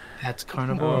 That's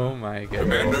carnival. Oh my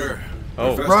goodness. Commander,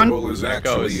 Oh, the run. festival is There it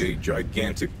goes. actually a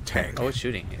gigantic tank. Oh, it's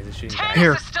shooting. Is it shooting? Tank back?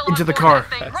 Here, is still into on the board car. that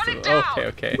thing. Run it Festival. down.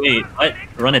 Okay. Wait, what?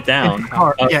 Run it down. Into the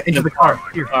car. Yeah, into the car.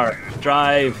 Here. Car.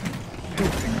 Drive.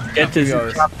 Get to.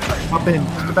 Goes. Hop in.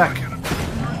 To the back.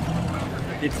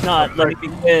 It's not letting me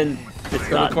in. It's Go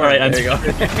to not. the corner. Alright, I'm There you go.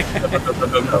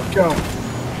 Go.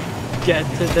 Get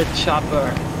to the chopper.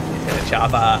 The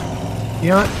chopper. You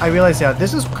know what? I realize now,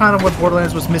 this is kind of what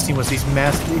Borderlands was missing, was these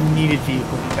needed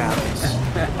vehicle battles.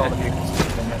 All the vehicles.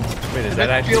 Wait, is I that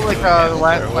actually feel like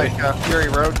doing it? Fury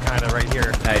Road kind of right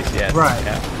here. Nice, yes. Right.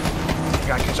 Yeah.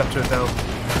 Gotta catch up to it though.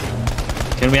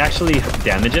 Can we actually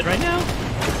damage it right now?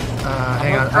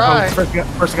 Hang on. try.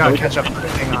 First I gotta catch up to it.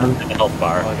 Hang on. The health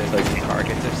bar. Oh, there's like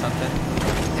targets or something.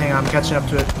 Hang on, I'm catching up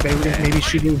to it. Maybe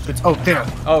shoot it if it's. Oh, there.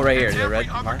 Oh, right here, the red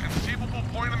mark.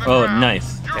 Oh,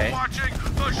 nice. Okay.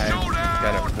 I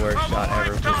got a worst shot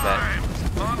ever with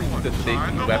that. The big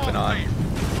weapon on.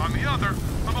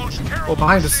 Oh,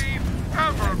 behind us.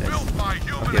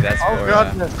 Okay, that's Oh, for.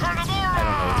 goodness. I don't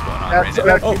know what's going on That's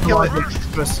right now. oh, kill it.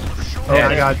 Oh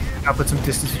my god. I'll put some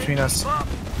distance between us. Oh,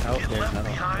 there's another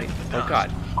one. Wait. Oh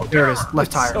god. Oh, there it is.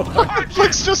 Left tire. So hard. It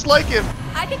looks just like him.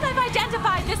 I think I've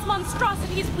identified this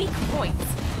monstrosity's weak points.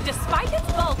 Despite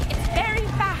its bulk, it's very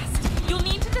fast. You'll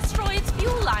need to destroy its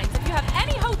fuel lines if you have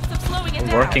any hopes of slowing it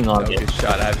down. Working on No it. good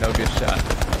shot. I have no good shot.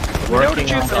 Working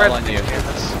Choose on the all red on you.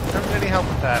 Don't need any help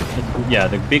with that. Yeah,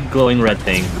 the big glowing red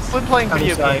thing. It's been playing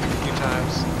video Other side. games a few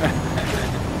times.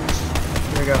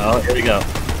 Here we go. Oh, here we go.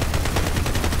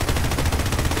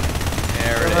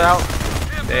 There it Further out.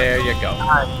 is. There you go.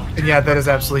 And yeah, that is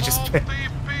absolutely just.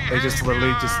 They just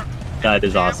literally just. That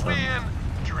is awesome.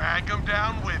 Drag them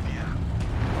down with you.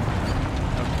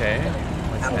 Okay.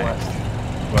 What's next?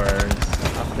 Where's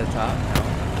Up the top?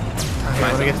 No. Okay,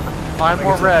 let me get. Find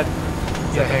more red.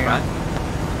 Yeah, hang on.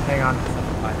 Hang on.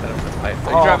 I thought it was a pipe. So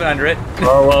you're driving under it.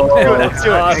 Whoa, whoa, whoa. Let's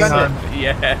do it. Hang Send on. it.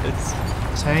 Yes.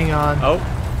 Just hang on. Oh,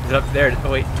 is it up there?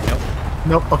 Oh wait, nope.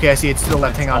 Nope. Okay, I see. It's to the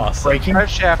left. Hang on. Awesome. Braking. Drive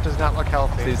shaft does not look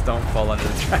healthy. Please don't fall under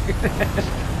the track.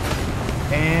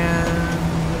 And.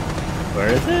 Where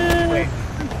is it? Wait.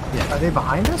 Are they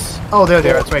behind us? Oh, there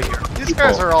they are. It's right here. These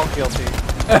guys are all guilty.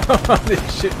 They're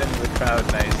shooting into the crowd.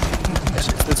 Nice.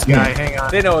 This guy. Hang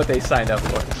on. They know what they signed up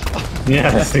for.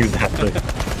 Yes, exactly.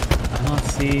 I don't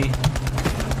see.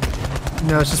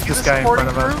 No, it's just See this the guy in front sporting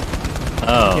of us. crew?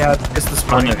 Oh. Yeah, it's the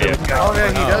sporting Front of crew. you. Oh yeah,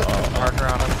 he does Oh, put the marker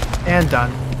on him. And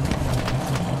done.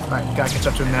 Alright, gotta catch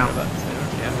up to him now.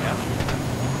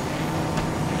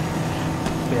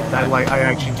 Yeah, I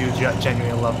actually do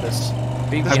genuinely love this.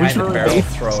 I wish the barrel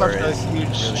thrower such a is huge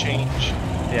really change.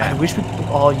 Yeah. I wish we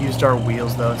all used our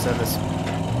wheels though instead of this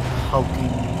hulking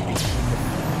vehicle.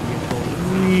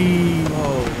 Whee!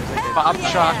 Whoa, there's like a Bob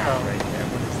right Choco. there.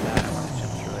 What is that? I want to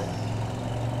jump through it.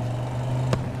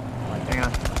 Hang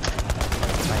on.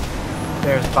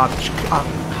 There's Bob.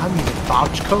 How do you get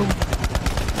Bobchko?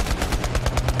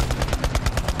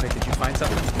 Wait, did you find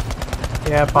something?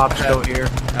 Yeah, Bobchko here.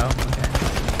 Oh, okay.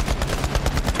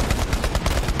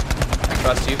 I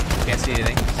trust you. Can't see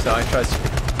anything, so I trust you.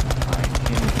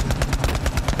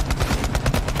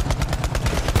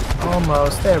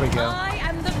 Almost. There we go. I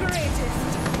am the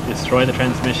greatest. Destroy the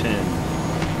transmission.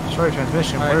 Destroy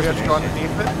transmission. Alright, Where's you the have to go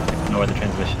underneath it? Ignore the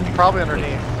transmission. Probably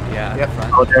underneath. Yeah, Yep. in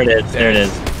front. Oh, there it is. There it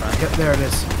is. Front. Yep, there it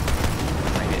is. I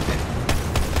get it.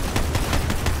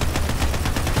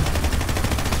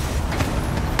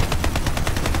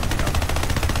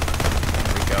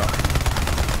 There we go.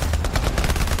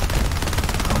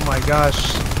 Oh my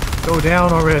gosh. Go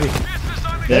down already.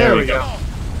 There we go.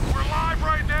 We're live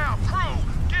right now. Crew,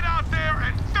 get out there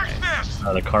and fix this.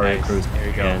 The car Nice. cruise. There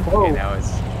we go. again. Okay, now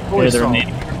it's... Here's the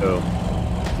remaining crew.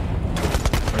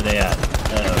 Where are they at?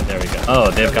 Oh, there we go.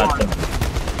 Oh, they've got them.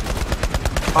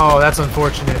 Oh, that's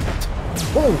unfortunate.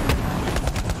 Oh!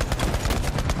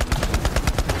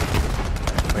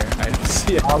 Where? I didn't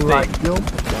see it. Alright, Gil. It's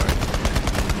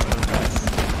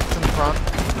in front.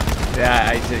 Yeah,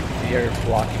 I did. You're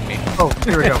blocking me. Oh,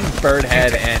 here we go. Bird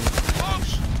head and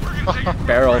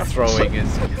barrel throwing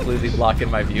is completely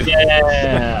blocking my view.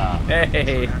 Yeah.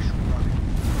 Hey.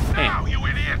 Now, you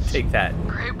idiots. Take that.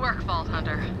 Great work, Vault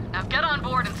Hunter. Now get on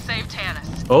board and save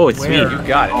Tanis. Oh, it's Where? me. You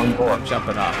got it. On board. I'm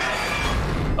jumping off.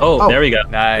 Oh, there we go.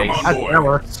 Nice. That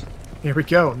works. Here we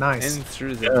go. Nice. In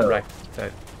through the direct.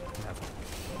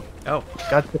 Oh.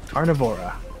 Got the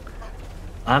Carnivora.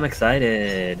 I'm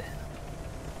excited.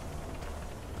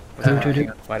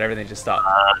 Why'd everything just stop?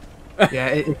 Yeah,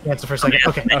 it canceled for a second.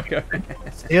 Okay. Okay.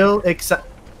 Still excited.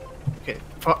 Okay.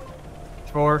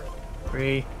 4,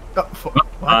 3. Oh, 4.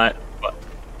 What? What?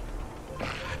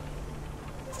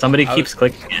 Somebody keeps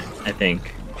clicking it, I think.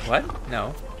 What?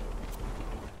 No.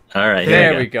 All right.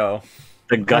 There we go.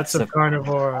 The guts That's a of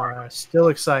Carnivora. Still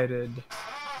excited.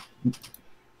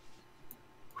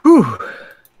 Whew.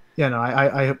 Yeah, no,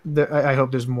 I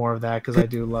hope there's more of that because I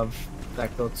do love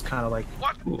that. Though it's kind of like,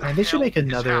 and they should make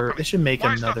another. They should make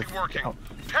another. Oh.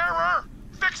 Terror,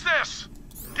 fix this.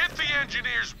 Get the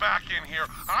engineers back in here.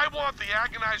 I want the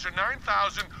Agonizer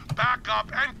 9000 back up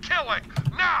and killing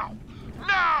now,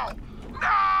 now,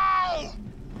 now.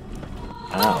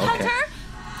 Hunter,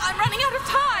 I'm running out of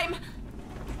time.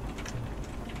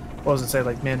 What was it say?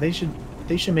 Like, man, they should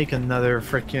make another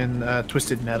freaking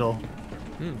Twisted Metal.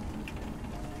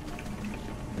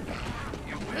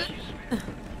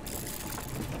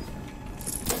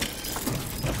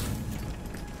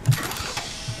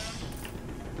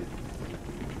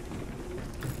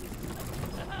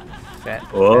 Fat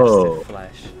Whoa.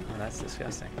 flesh. Oh, that's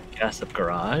disgusting. Gas up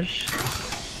garage.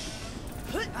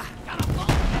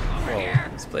 Whoa,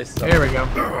 this place is There we go.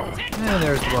 And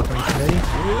there's the welcoming committee.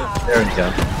 There we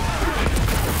go.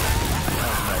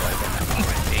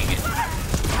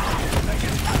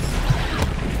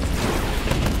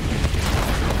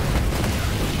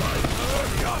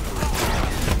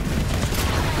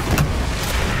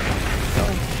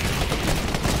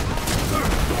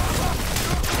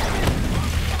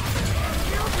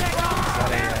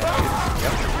 Dang it.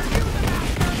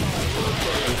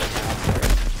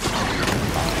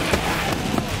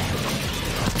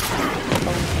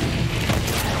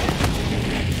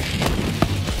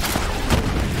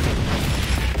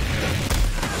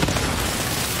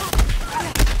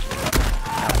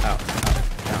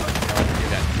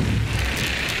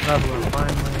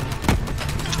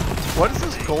 What is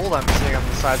this gold I'm seeing on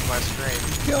the side of my screen?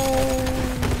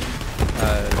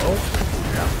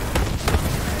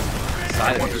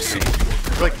 Side of your screen.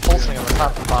 It's like pulsing on the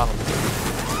top and bottom.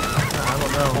 I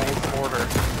don't know. Gold border.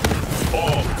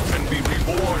 Fall and be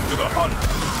reborn to the hunt.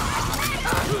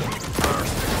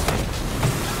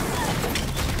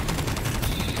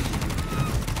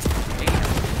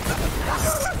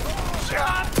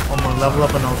 I'm gonna level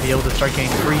up and I'll be able to start getting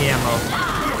free ammo.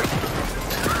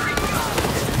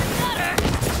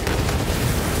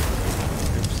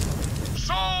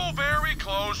 So very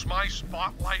close, my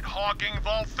spotlight hogging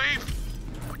vault thief.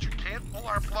 But you can't pull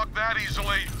our plug that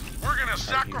easily. We're gonna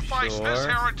sacrifice this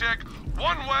heretic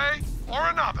one way or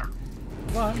another.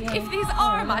 If these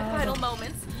are my final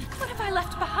moments, what have I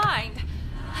left behind?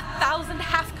 1,000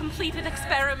 half-completed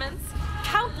experiments,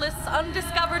 countless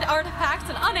undiscovered artifacts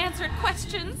and unanswered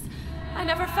questions. I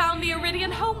never found the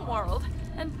Iridian homeworld,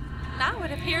 and now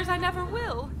it appears I never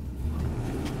will.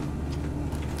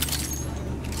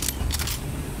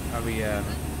 Are we,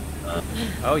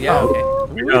 Oh, yeah, okay.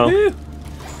 No.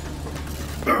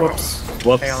 Whoops.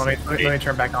 Whoops. Hang on, let me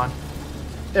turn back on.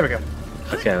 There we go.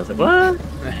 Okay, I was like, what?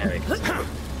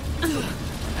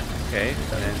 Okay,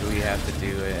 and then we have to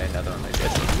do another one like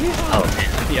this. Oh.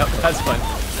 Yep, that's fun.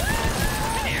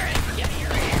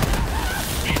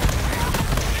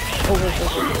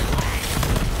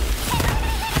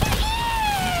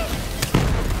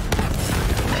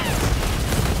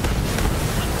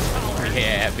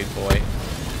 Yeah, big boy.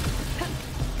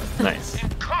 Nice.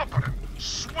 Incompetent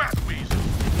sweat weasel.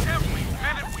 Every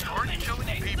minute we aren't killing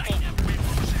people, we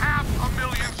lose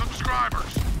 500,000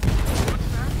 subscribers. What's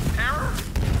that? Terror?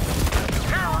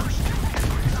 Terrors?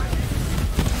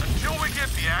 Until we get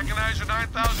the Agonizer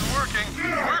 9000 working,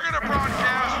 we're gonna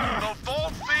broadcast the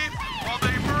Vault Thief while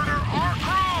they murder our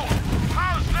crew.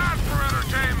 How's that for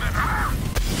entertainment?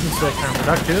 It's still kind of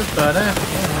productive, but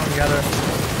we gotta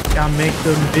make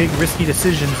them big, risky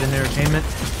decisions in entertainment.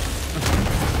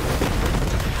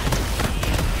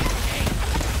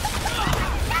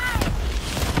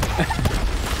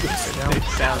 It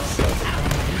sounds so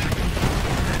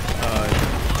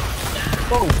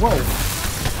Whoa.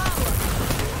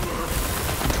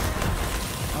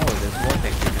 Oh, there's more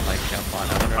things you can like jump on.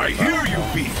 I hear you,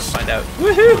 beast. Find out.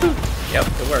 Woohoo! Yep,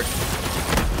 it worked.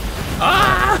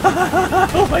 Ah!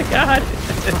 Oh my god!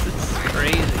 This is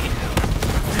crazy.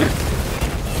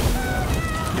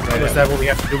 Is that what we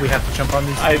have to do? We have to jump on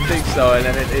these I things? think so, and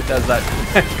then it does that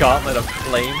gauntlet of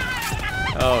flame.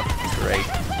 Oh, great.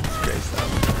 It's great stuff.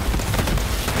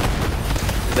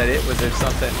 Is that it? Was there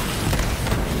something?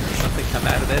 Did something come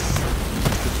out of this?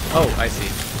 Oh, I see.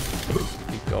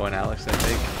 Keep going, Alex, I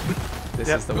think. This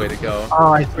is the way to go.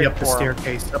 Oh, I see. Up the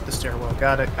staircase, up the stairwell.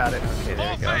 Got it. Okay,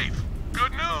 there we go.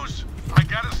 Good news. I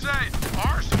gotta say,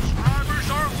 our subscribers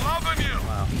are loving you.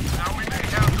 Wow. Now we may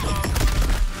have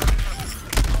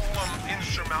some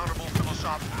insurmountable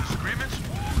philosophical disagreements,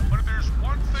 but if there's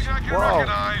one thing I can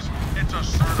recognize, it's a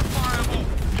certifiable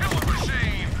killer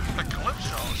machine. The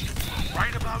Calypso's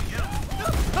right about you.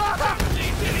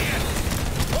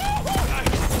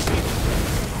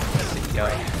 Go.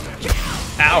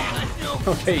 Ow!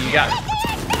 Okay, you got it.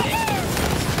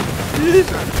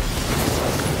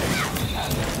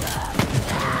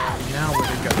 Now where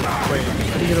they go? Wait,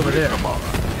 how do you get over there? What's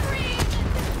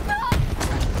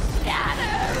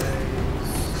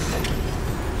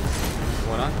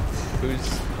going on? Who's...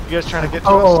 You guys trying to get to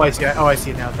us? I see. I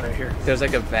see it now. It's right here. There's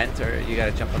like a vent, or you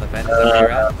gotta jump on the vent. Is that where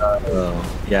you're at?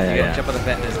 Yeah. You gotta jump on the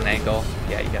vent, there's an angle.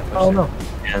 Yeah, you gotta push Oh, no.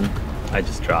 And I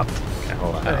just dropped. Okay,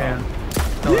 hold on.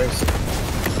 No worries.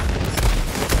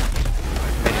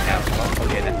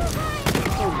 Okay,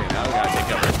 now we gotta take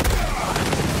cover.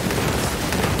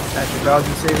 That's your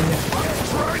doggy saving you?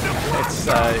 It's,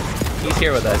 he's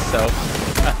here with us, so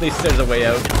at least there's a way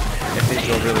out if things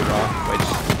go really wrong, which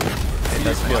it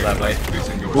does feel that way.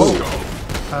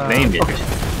 Named it.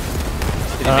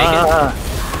 Did you make it?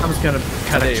 I'm just gonna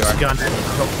kind of just gun it and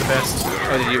hope for the best.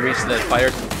 Oh, did you reach the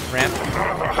fire ramp?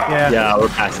 Yeah, we're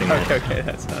passing it. Okay,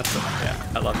 that's awesome. Yeah,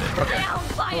 I loved it. Okay. Oh,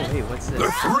 wait, what's this?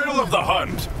 The thrill of the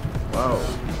hunt. Whoa.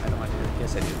 I don't want to do it.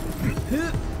 Yes, I do.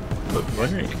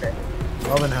 Wondering. Okay.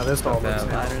 Well, then how this all looks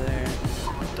now. Ladder there.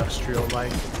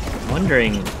 Industrial-like.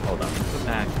 Wondering. Hold on. Go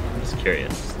back. I'm just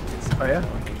curious. Oh, yeah?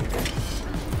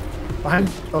 Behind?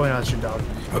 Oh, no, it's your dog.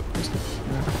 Oh.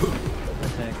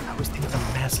 I was thinking of a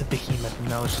massive behemoth, and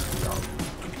now it's just a dog.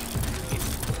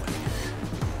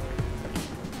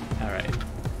 Alright.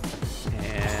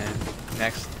 And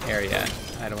next area.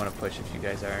 I don't want to push if you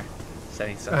guys are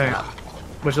setting something up.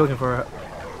 What you looking for?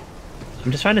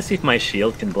 I'm just trying to see if my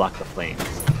shield can block the flames.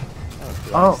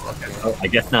 Oh, okay. Oh, I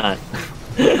guess not.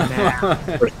 Nah.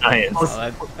 For science.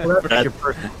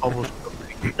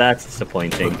 That's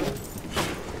disappointing.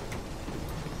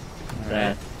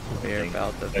 Alright. Bear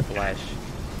belt of flesh.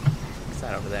 What's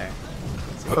that over there?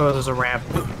 Oh, there's a ramp.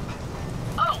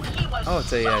 Oh,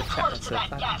 it's a close to that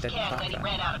gas can when he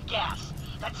ran out of gas.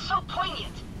 That's so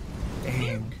poignant.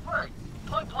 Dang. Word.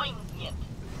 Poignant.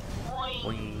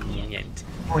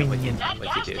 Poignant. That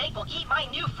What'd gas you do? tank will keep my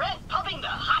new friend pumping the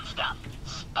hot stuff.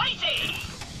 Spicy!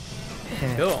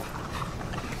 Cool.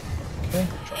 Okay.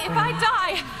 If I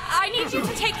die, I need you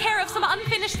to take care of some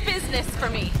unfinished business for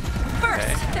me. First,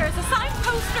 there's a signed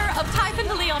poster of Typhon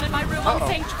de Leon in my room on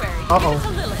Sanctuary. Give it to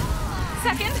Lilith.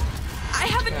 Second, I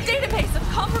have a database of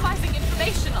compromising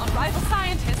information on rival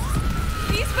scientists.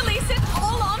 Please release it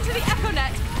all onto the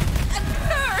EchoNet. And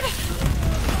third,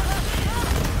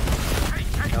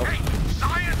 Nope.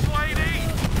 Science lady!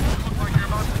 You look like you're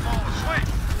about to fall asleep.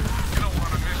 You don't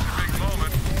want to miss the big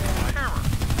moment. Terror.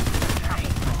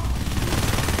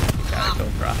 Gotta go,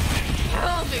 bro.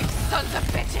 Kill these sons of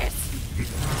bitches!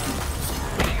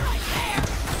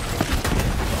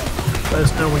 Let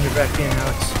us know when you're back in,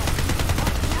 Alex.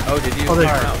 Oh, did you? Oh, there.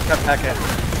 Got back in.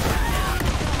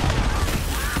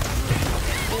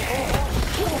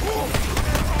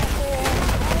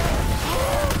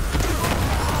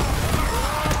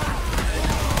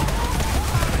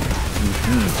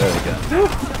 There we go.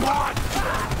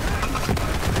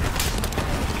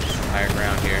 Higher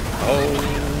ground here. Oh,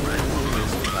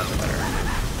 this is not the better.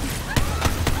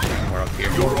 More up here.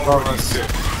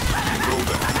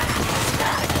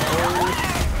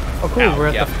 Oh cool, Ow, we're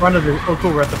at yep. the front of the. Oh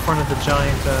cool, we're at the front of the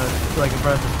giant, like in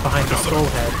front of the, behind the skull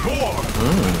head.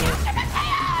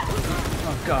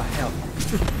 Oh god, help!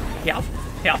 Help!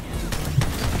 Help!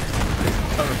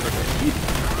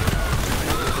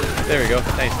 There we go.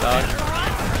 Nice dog.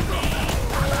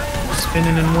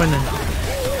 Spinning and winning.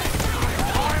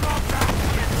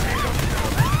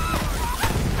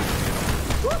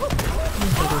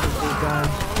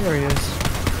 There he is.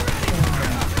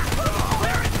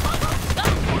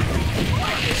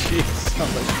 Jeez,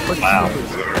 Wow.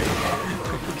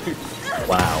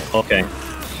 Wow. Okay.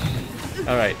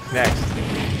 All right, next.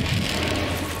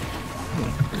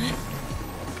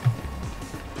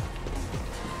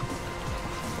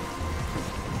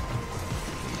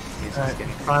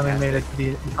 Finally made it.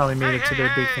 Finally made it to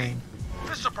their big thing.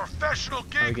 This is a professional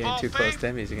gig. Are we getting too close to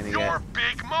him? He's gonna Your get.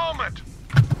 big moment.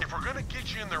 If we're gonna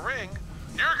get you in the ring,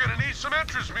 you're gonna need some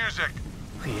entrance music.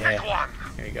 Yeah. Pick one.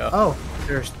 Here you go. Oh,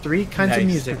 there's 3 kinds of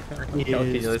music. Oh, can you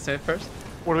listen to it first?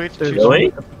 What do we There's-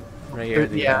 Really? Right here.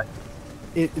 Yeah.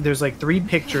 There's like 3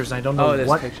 pictures. And I don't know Oh, there's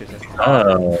what. pictures.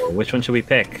 Oh, which one should we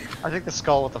pick? I think the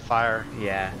skull with the fire.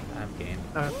 Yeah, I'm game.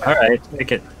 All right,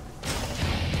 pick it.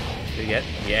 Did you get?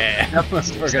 Yeah. Yep, We're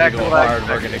exactly gonna go what I hard.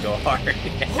 We're gonna go hard. Yeah.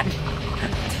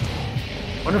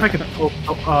 I wonder if I could pull.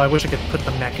 Oh, I wish I could put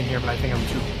the mech in here, but I think I'm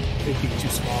too. It'd be too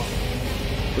small.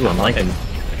 Ooh, I'm liking.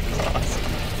 Awesome.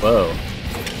 Whoa.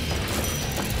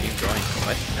 Keep going.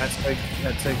 What? That's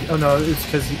like. Oh no, it's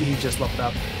because he just leveled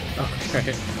up. Oh, right.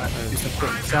 Do some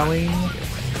quick selling.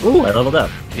 Ooh, I leveled up.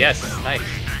 Yes, nice.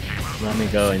 Let me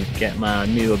go and get my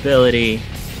new ability.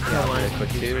 Yeah, one quick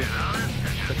 2.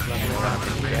 Quick level up.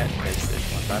 Yeah, there's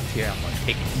one left here. I'm gonna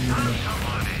take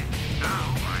it.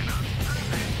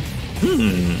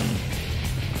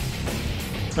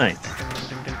 Nice.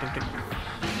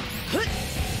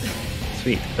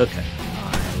 Sweet. Okay.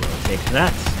 I will take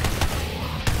that.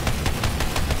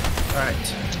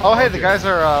 Alright. Oh, hey, the guys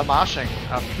are moshing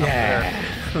up Yeah.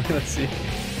 there. Let's see.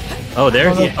 Oh,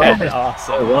 there's Yeah, oh,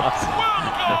 awesome. Oh, what?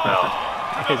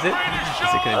 Awesome. Is it?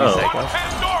 Is it gonna be Psycho?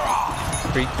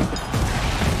 Freak.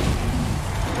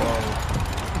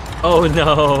 Oh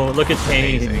no! Look at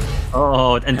Pain. Amazing.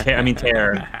 Oh, and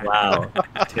Tear. Wow.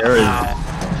 Tear is.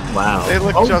 Wow. They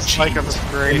look just like on the They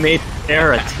screen. made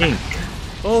Tear a tink.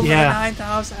 Over Yeah.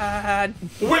 9,000.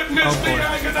 Witness the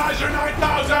Agonizer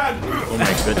 9000! Oh my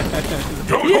goodness.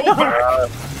 Don't hold back!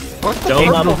 What's the Don't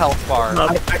purple level- health bar?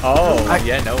 Oh,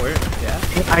 yeah, no, we're, yeah.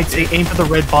 I'd say aim for the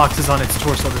red boxes on its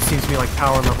torso. There seems to be like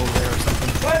power level there or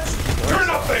something. Let's turn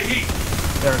up the heat!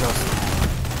 There it goes.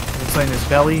 It's like his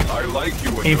belly. I like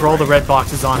you. Aim for all the red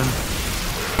boxes on him.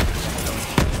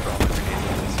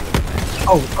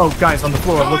 Oh, guys, on the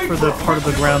floor. Look for the part of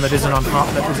the ground that isn't on top.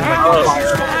 That isn't like on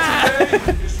fire.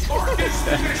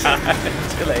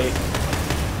 Too late.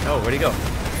 Oh, where'd he go?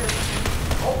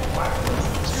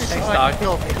 Thanks, dog.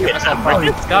 Dog.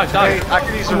 Hey, I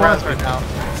can use a res right now.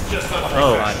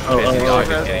 Oh, Busy oh, dog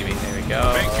oh. is getting me. There we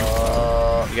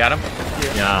go. You got him?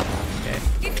 yeah. Okay.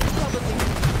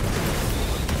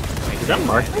 Is that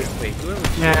Mark? Wait, who are we?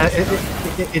 Yeah,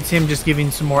 it's him just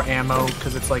giving some more ammo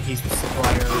because it's like he's the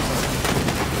supplier or something.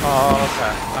 Oh,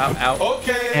 okay. Out.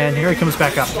 Okay. And here he comes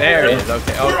back up. There it is.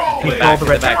 Okay. Oh, in the All back. the In the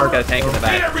red back. parts. Got a tank in the Get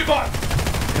back. everybody!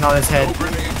 And on his head. No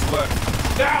grenades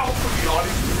left. Now for the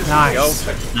audience.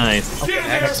 Nice. Nice. Get in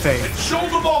Next there phase. and show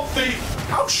them all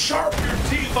how sharp your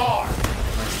teeth are.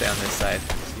 Let's stay on this side.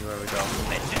 See where we go.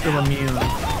 Still immune.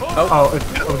 Oh.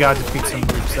 We gotta defeat some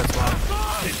groups, that's why.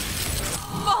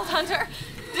 Vault Hunter,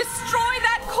 destroy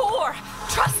that core.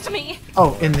 Trust me.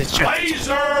 Oh, in this chest.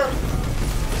 Laser!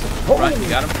 Run, you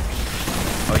got him?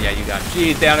 Oh yeah, you got him.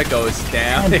 Gee, down it goes.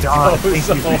 Down it God, goes.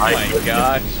 thank you. Oh my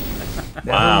gosh.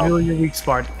 Wow. That'll reveal your weak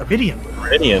spot. Iridium.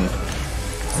 Iridium.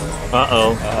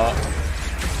 Uh-oh.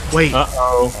 Wait.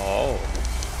 Uh-oh. Oh.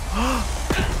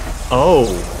 Oh.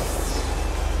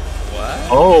 What?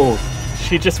 Oh.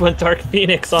 She just went Dark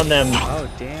Phoenix on them. Oh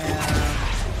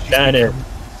damn. Got it.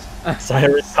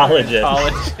 Sirenologist.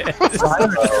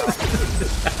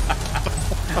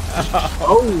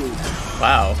 Oh.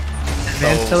 Wow.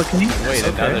 Advanced telekinesis. Wait,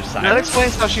 another siren. That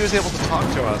explains how she was able to talk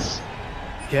to us.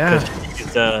 Yeah.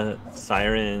 It's a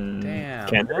siren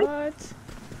candidate? What?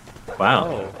 Wow.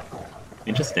 Oh.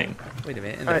 Interesting. Wait a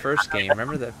minute. In the first game,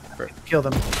 remember the kill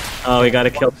them. Oh, we gotta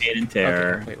kill Pain and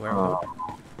Terror. Okay, wait, where are we?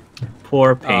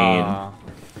 Poor Pain.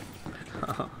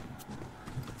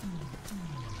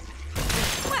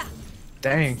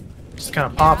 Dang. Just kind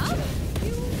of popped.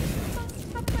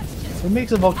 Who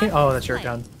makes a volcano? Oh, that's your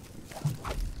gun.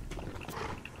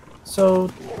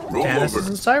 So, Janice is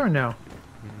a siren now.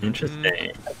 Interesting.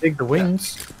 I dig the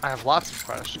wings. I have lots of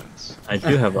questions. I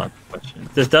do have lots of questions.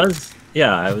 This does...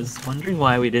 Yeah, I was wondering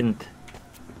why we didn't...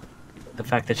 The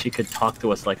fact that she could talk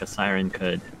to us like a siren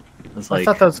could. Was like... I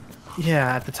thought that was...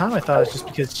 Yeah, at the time I thought it was just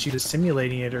because she was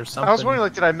simulating it or something. I was wondering,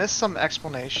 like, did I miss some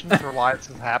explanation for why this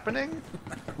is happening?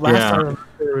 Last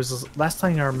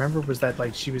time I remember was that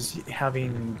like she was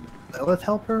having Lilith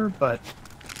help her, but.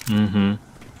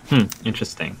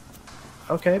 Interesting.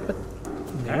 Okay, but.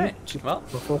 All right. Well,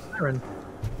 before siren.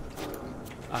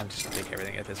 I'm just gonna take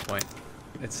everything at this point.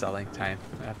 It's selling time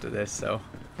after this, so.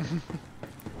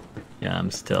 Yeah,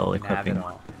 I'm still equipping. Have it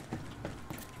all.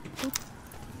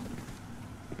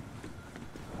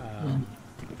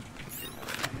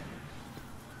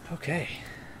 Okay.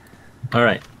 All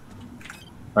right.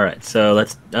 So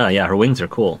let's. Yeah, her wings are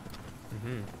cool.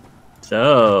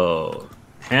 So,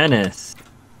 Hannes,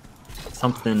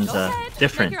 something's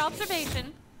different. Make your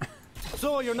observation.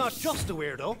 So you're not just a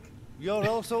weirdo. You're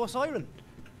also a siren.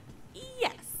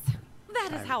 Yes.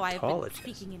 That is how I have been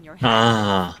speaking in your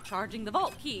head. Charging the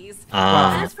vault keys.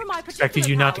 As for my expected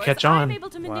you not to catch on. I'm able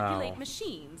to manipulate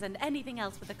machines and anything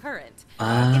else with a current.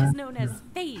 It is known as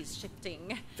phase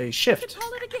shifting. Phase shift. You could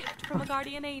call it a gift from a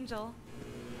guardian angel.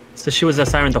 So she was a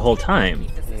siren the whole time.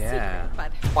 Yeah.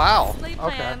 Wow.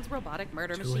 Plans, robotic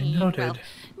murder machine. Well,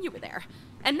 you were there.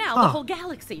 And now the whole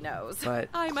galaxy knows. But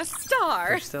I'm a star.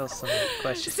 There's still some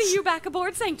questions. See you back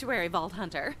aboard Sanctuary, Vault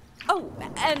Hunter. Oh,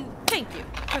 and thank you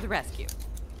for the rescue.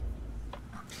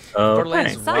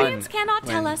 Science cannot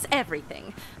tell us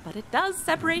everything, but it does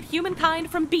separate humankind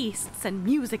from beasts and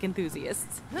music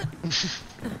enthusiasts.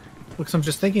 Look, so I'm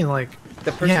just thinking, like,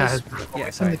 the person.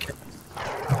 Sorry.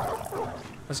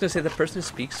 I was gonna say the person who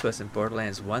speaks to us in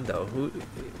Borderlands 1, though. Who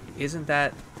isn't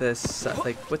that?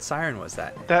 Like, what siren was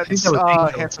that? That's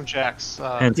Handsome Jack's.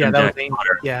 That was Angel.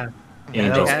 Yeah.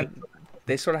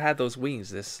 They sort of had those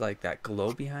wings, like that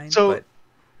glow behind. So,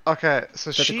 okay,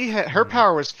 so her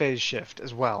power was phase shift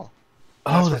as well.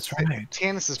 Oh, that's right.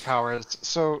 Tannis's power is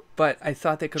so. But I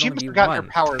thought they could only be one.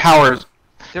 Her powers.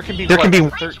 There can be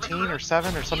 13 or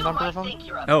 7 or some number of them.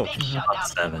 Oh,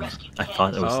 7. I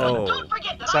thought it was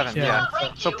 7. Yeah.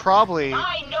 So probably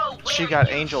she got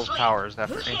Angel's powers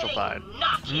after Angel died.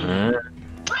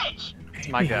 That's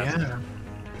my guess. Yeah.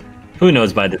 Who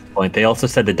knows by this point? They also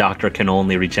said the Doctor can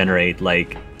only regenerate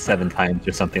like 7 times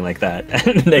or something like that.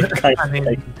 And they kind of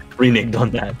reneged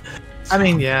on that. I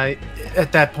mean, yeah,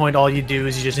 at that point all you do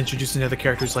is you just introduce another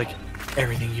characters like,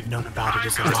 everything you've known about it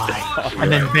is a lie. And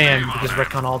then bam, you just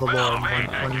retcon all the lore in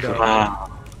one go. Wow.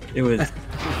 It was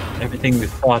everything you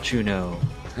thought you know.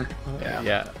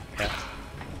 Yeah.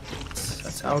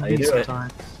 That's how it be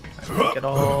sometimes. I get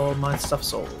all my stuff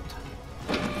sold.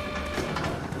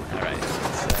 Alright,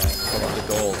 let's pull up the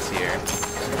golds here.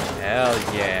 Hell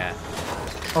yeah.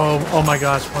 Oh my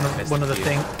gosh, one of the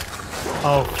things.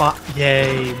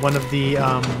 Yay! One of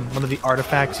the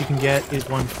artifacts you can get is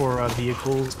one for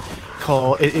vehicles.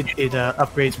 It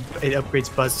upgrades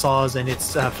buzzsaws, and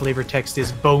its flavor text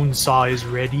is "Bone saw is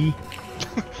ready."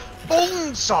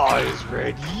 Bone saw is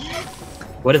ready.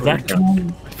 What is that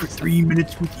from? For 3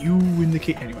 minutes with you in the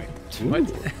cave. Anyway.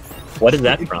 What is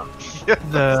that from?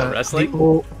 The wrestling?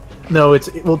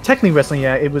 Technically wrestling.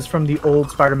 Yeah, it was from the old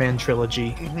Spider-Man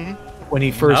trilogy. When he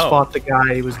first fought the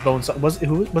guy, it was Bonesaw.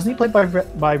 Wasn't he played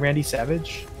by Randy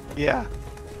Savage? Yeah.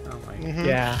 Oh my god.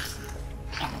 Yeah.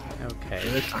 Okay.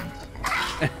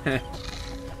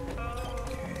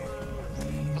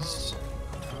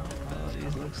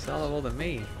 These look sellable to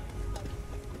me.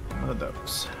 One of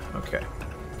those. Okay. Okay,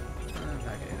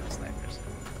 no snipers.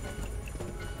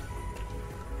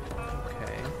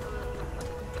 Okay.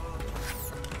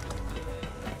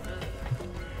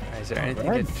 Is there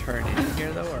anything to turn in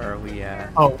here though, or are we?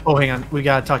 Oh, hang on. We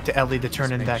gotta talk to Ellie to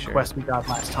turn in that quest we got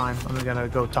last time. I'm gonna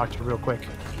go talk to her real quick.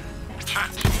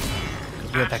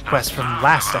 We had that quest from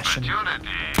last session.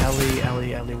 Ellie,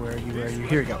 where are you?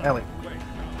 Here we go, Ellie.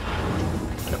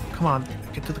 Come on,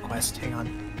 get to the quest. Hang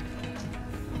on.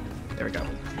 There we go.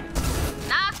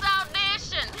 Nice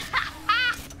audition.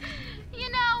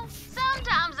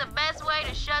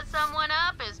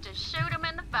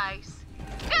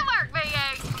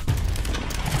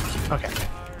 Okay.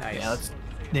 Nice.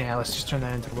 Let's just turn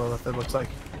that into Lilith. It looks like.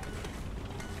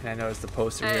 And I noticed the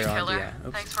poster Hey, here on Killer.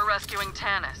 the. Thanks for rescuing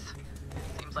Tanis.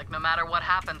 Seems like no matter what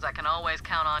happens, I can always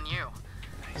count on you.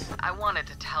 Nice. I wanted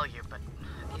to tell you, but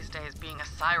these days being a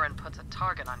siren puts a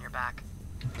target on your back.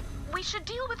 We should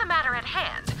deal with the matter at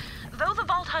hand. Though the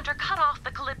Vault Hunter cut off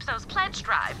the Calypso's pledge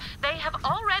drive, they have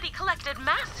already collected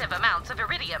massive amounts of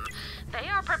iridium. They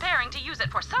are preparing to use it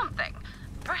for something.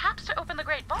 Perhaps to open the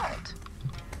Great Vault.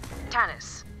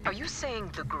 Tanis, are you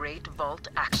saying the Great Vault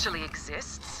actually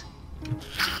exists?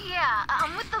 Yeah,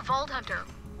 I'm with the Vault Hunter.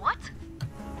 What?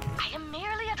 I am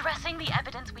merely addressing the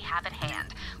evidence we have at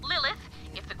hand. Lilith,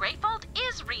 if the Great Vault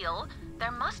is real,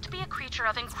 there must be a creature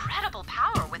of incredible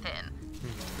power within.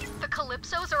 The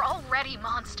Calypsos are already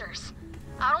monsters.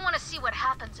 I don't want to see what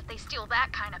happens if they steal that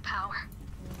kind of power.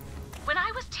 When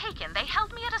I was taken, they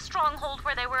held me at a stronghold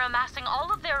where they were amassing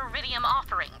all of their iridium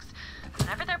offerings.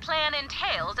 Whatever their plan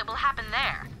entails, it will happen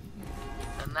there.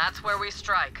 And that's where we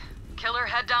strike. Killer,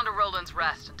 head down to Roland's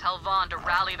Rest and tell Vaughn to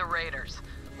rally the raiders.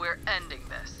 We're ending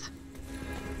this.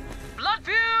 Blood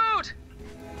feud!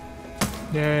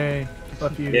 Yay.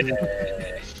 Blood feud.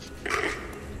 Yay.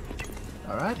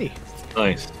 Alrighty.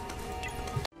 Nice.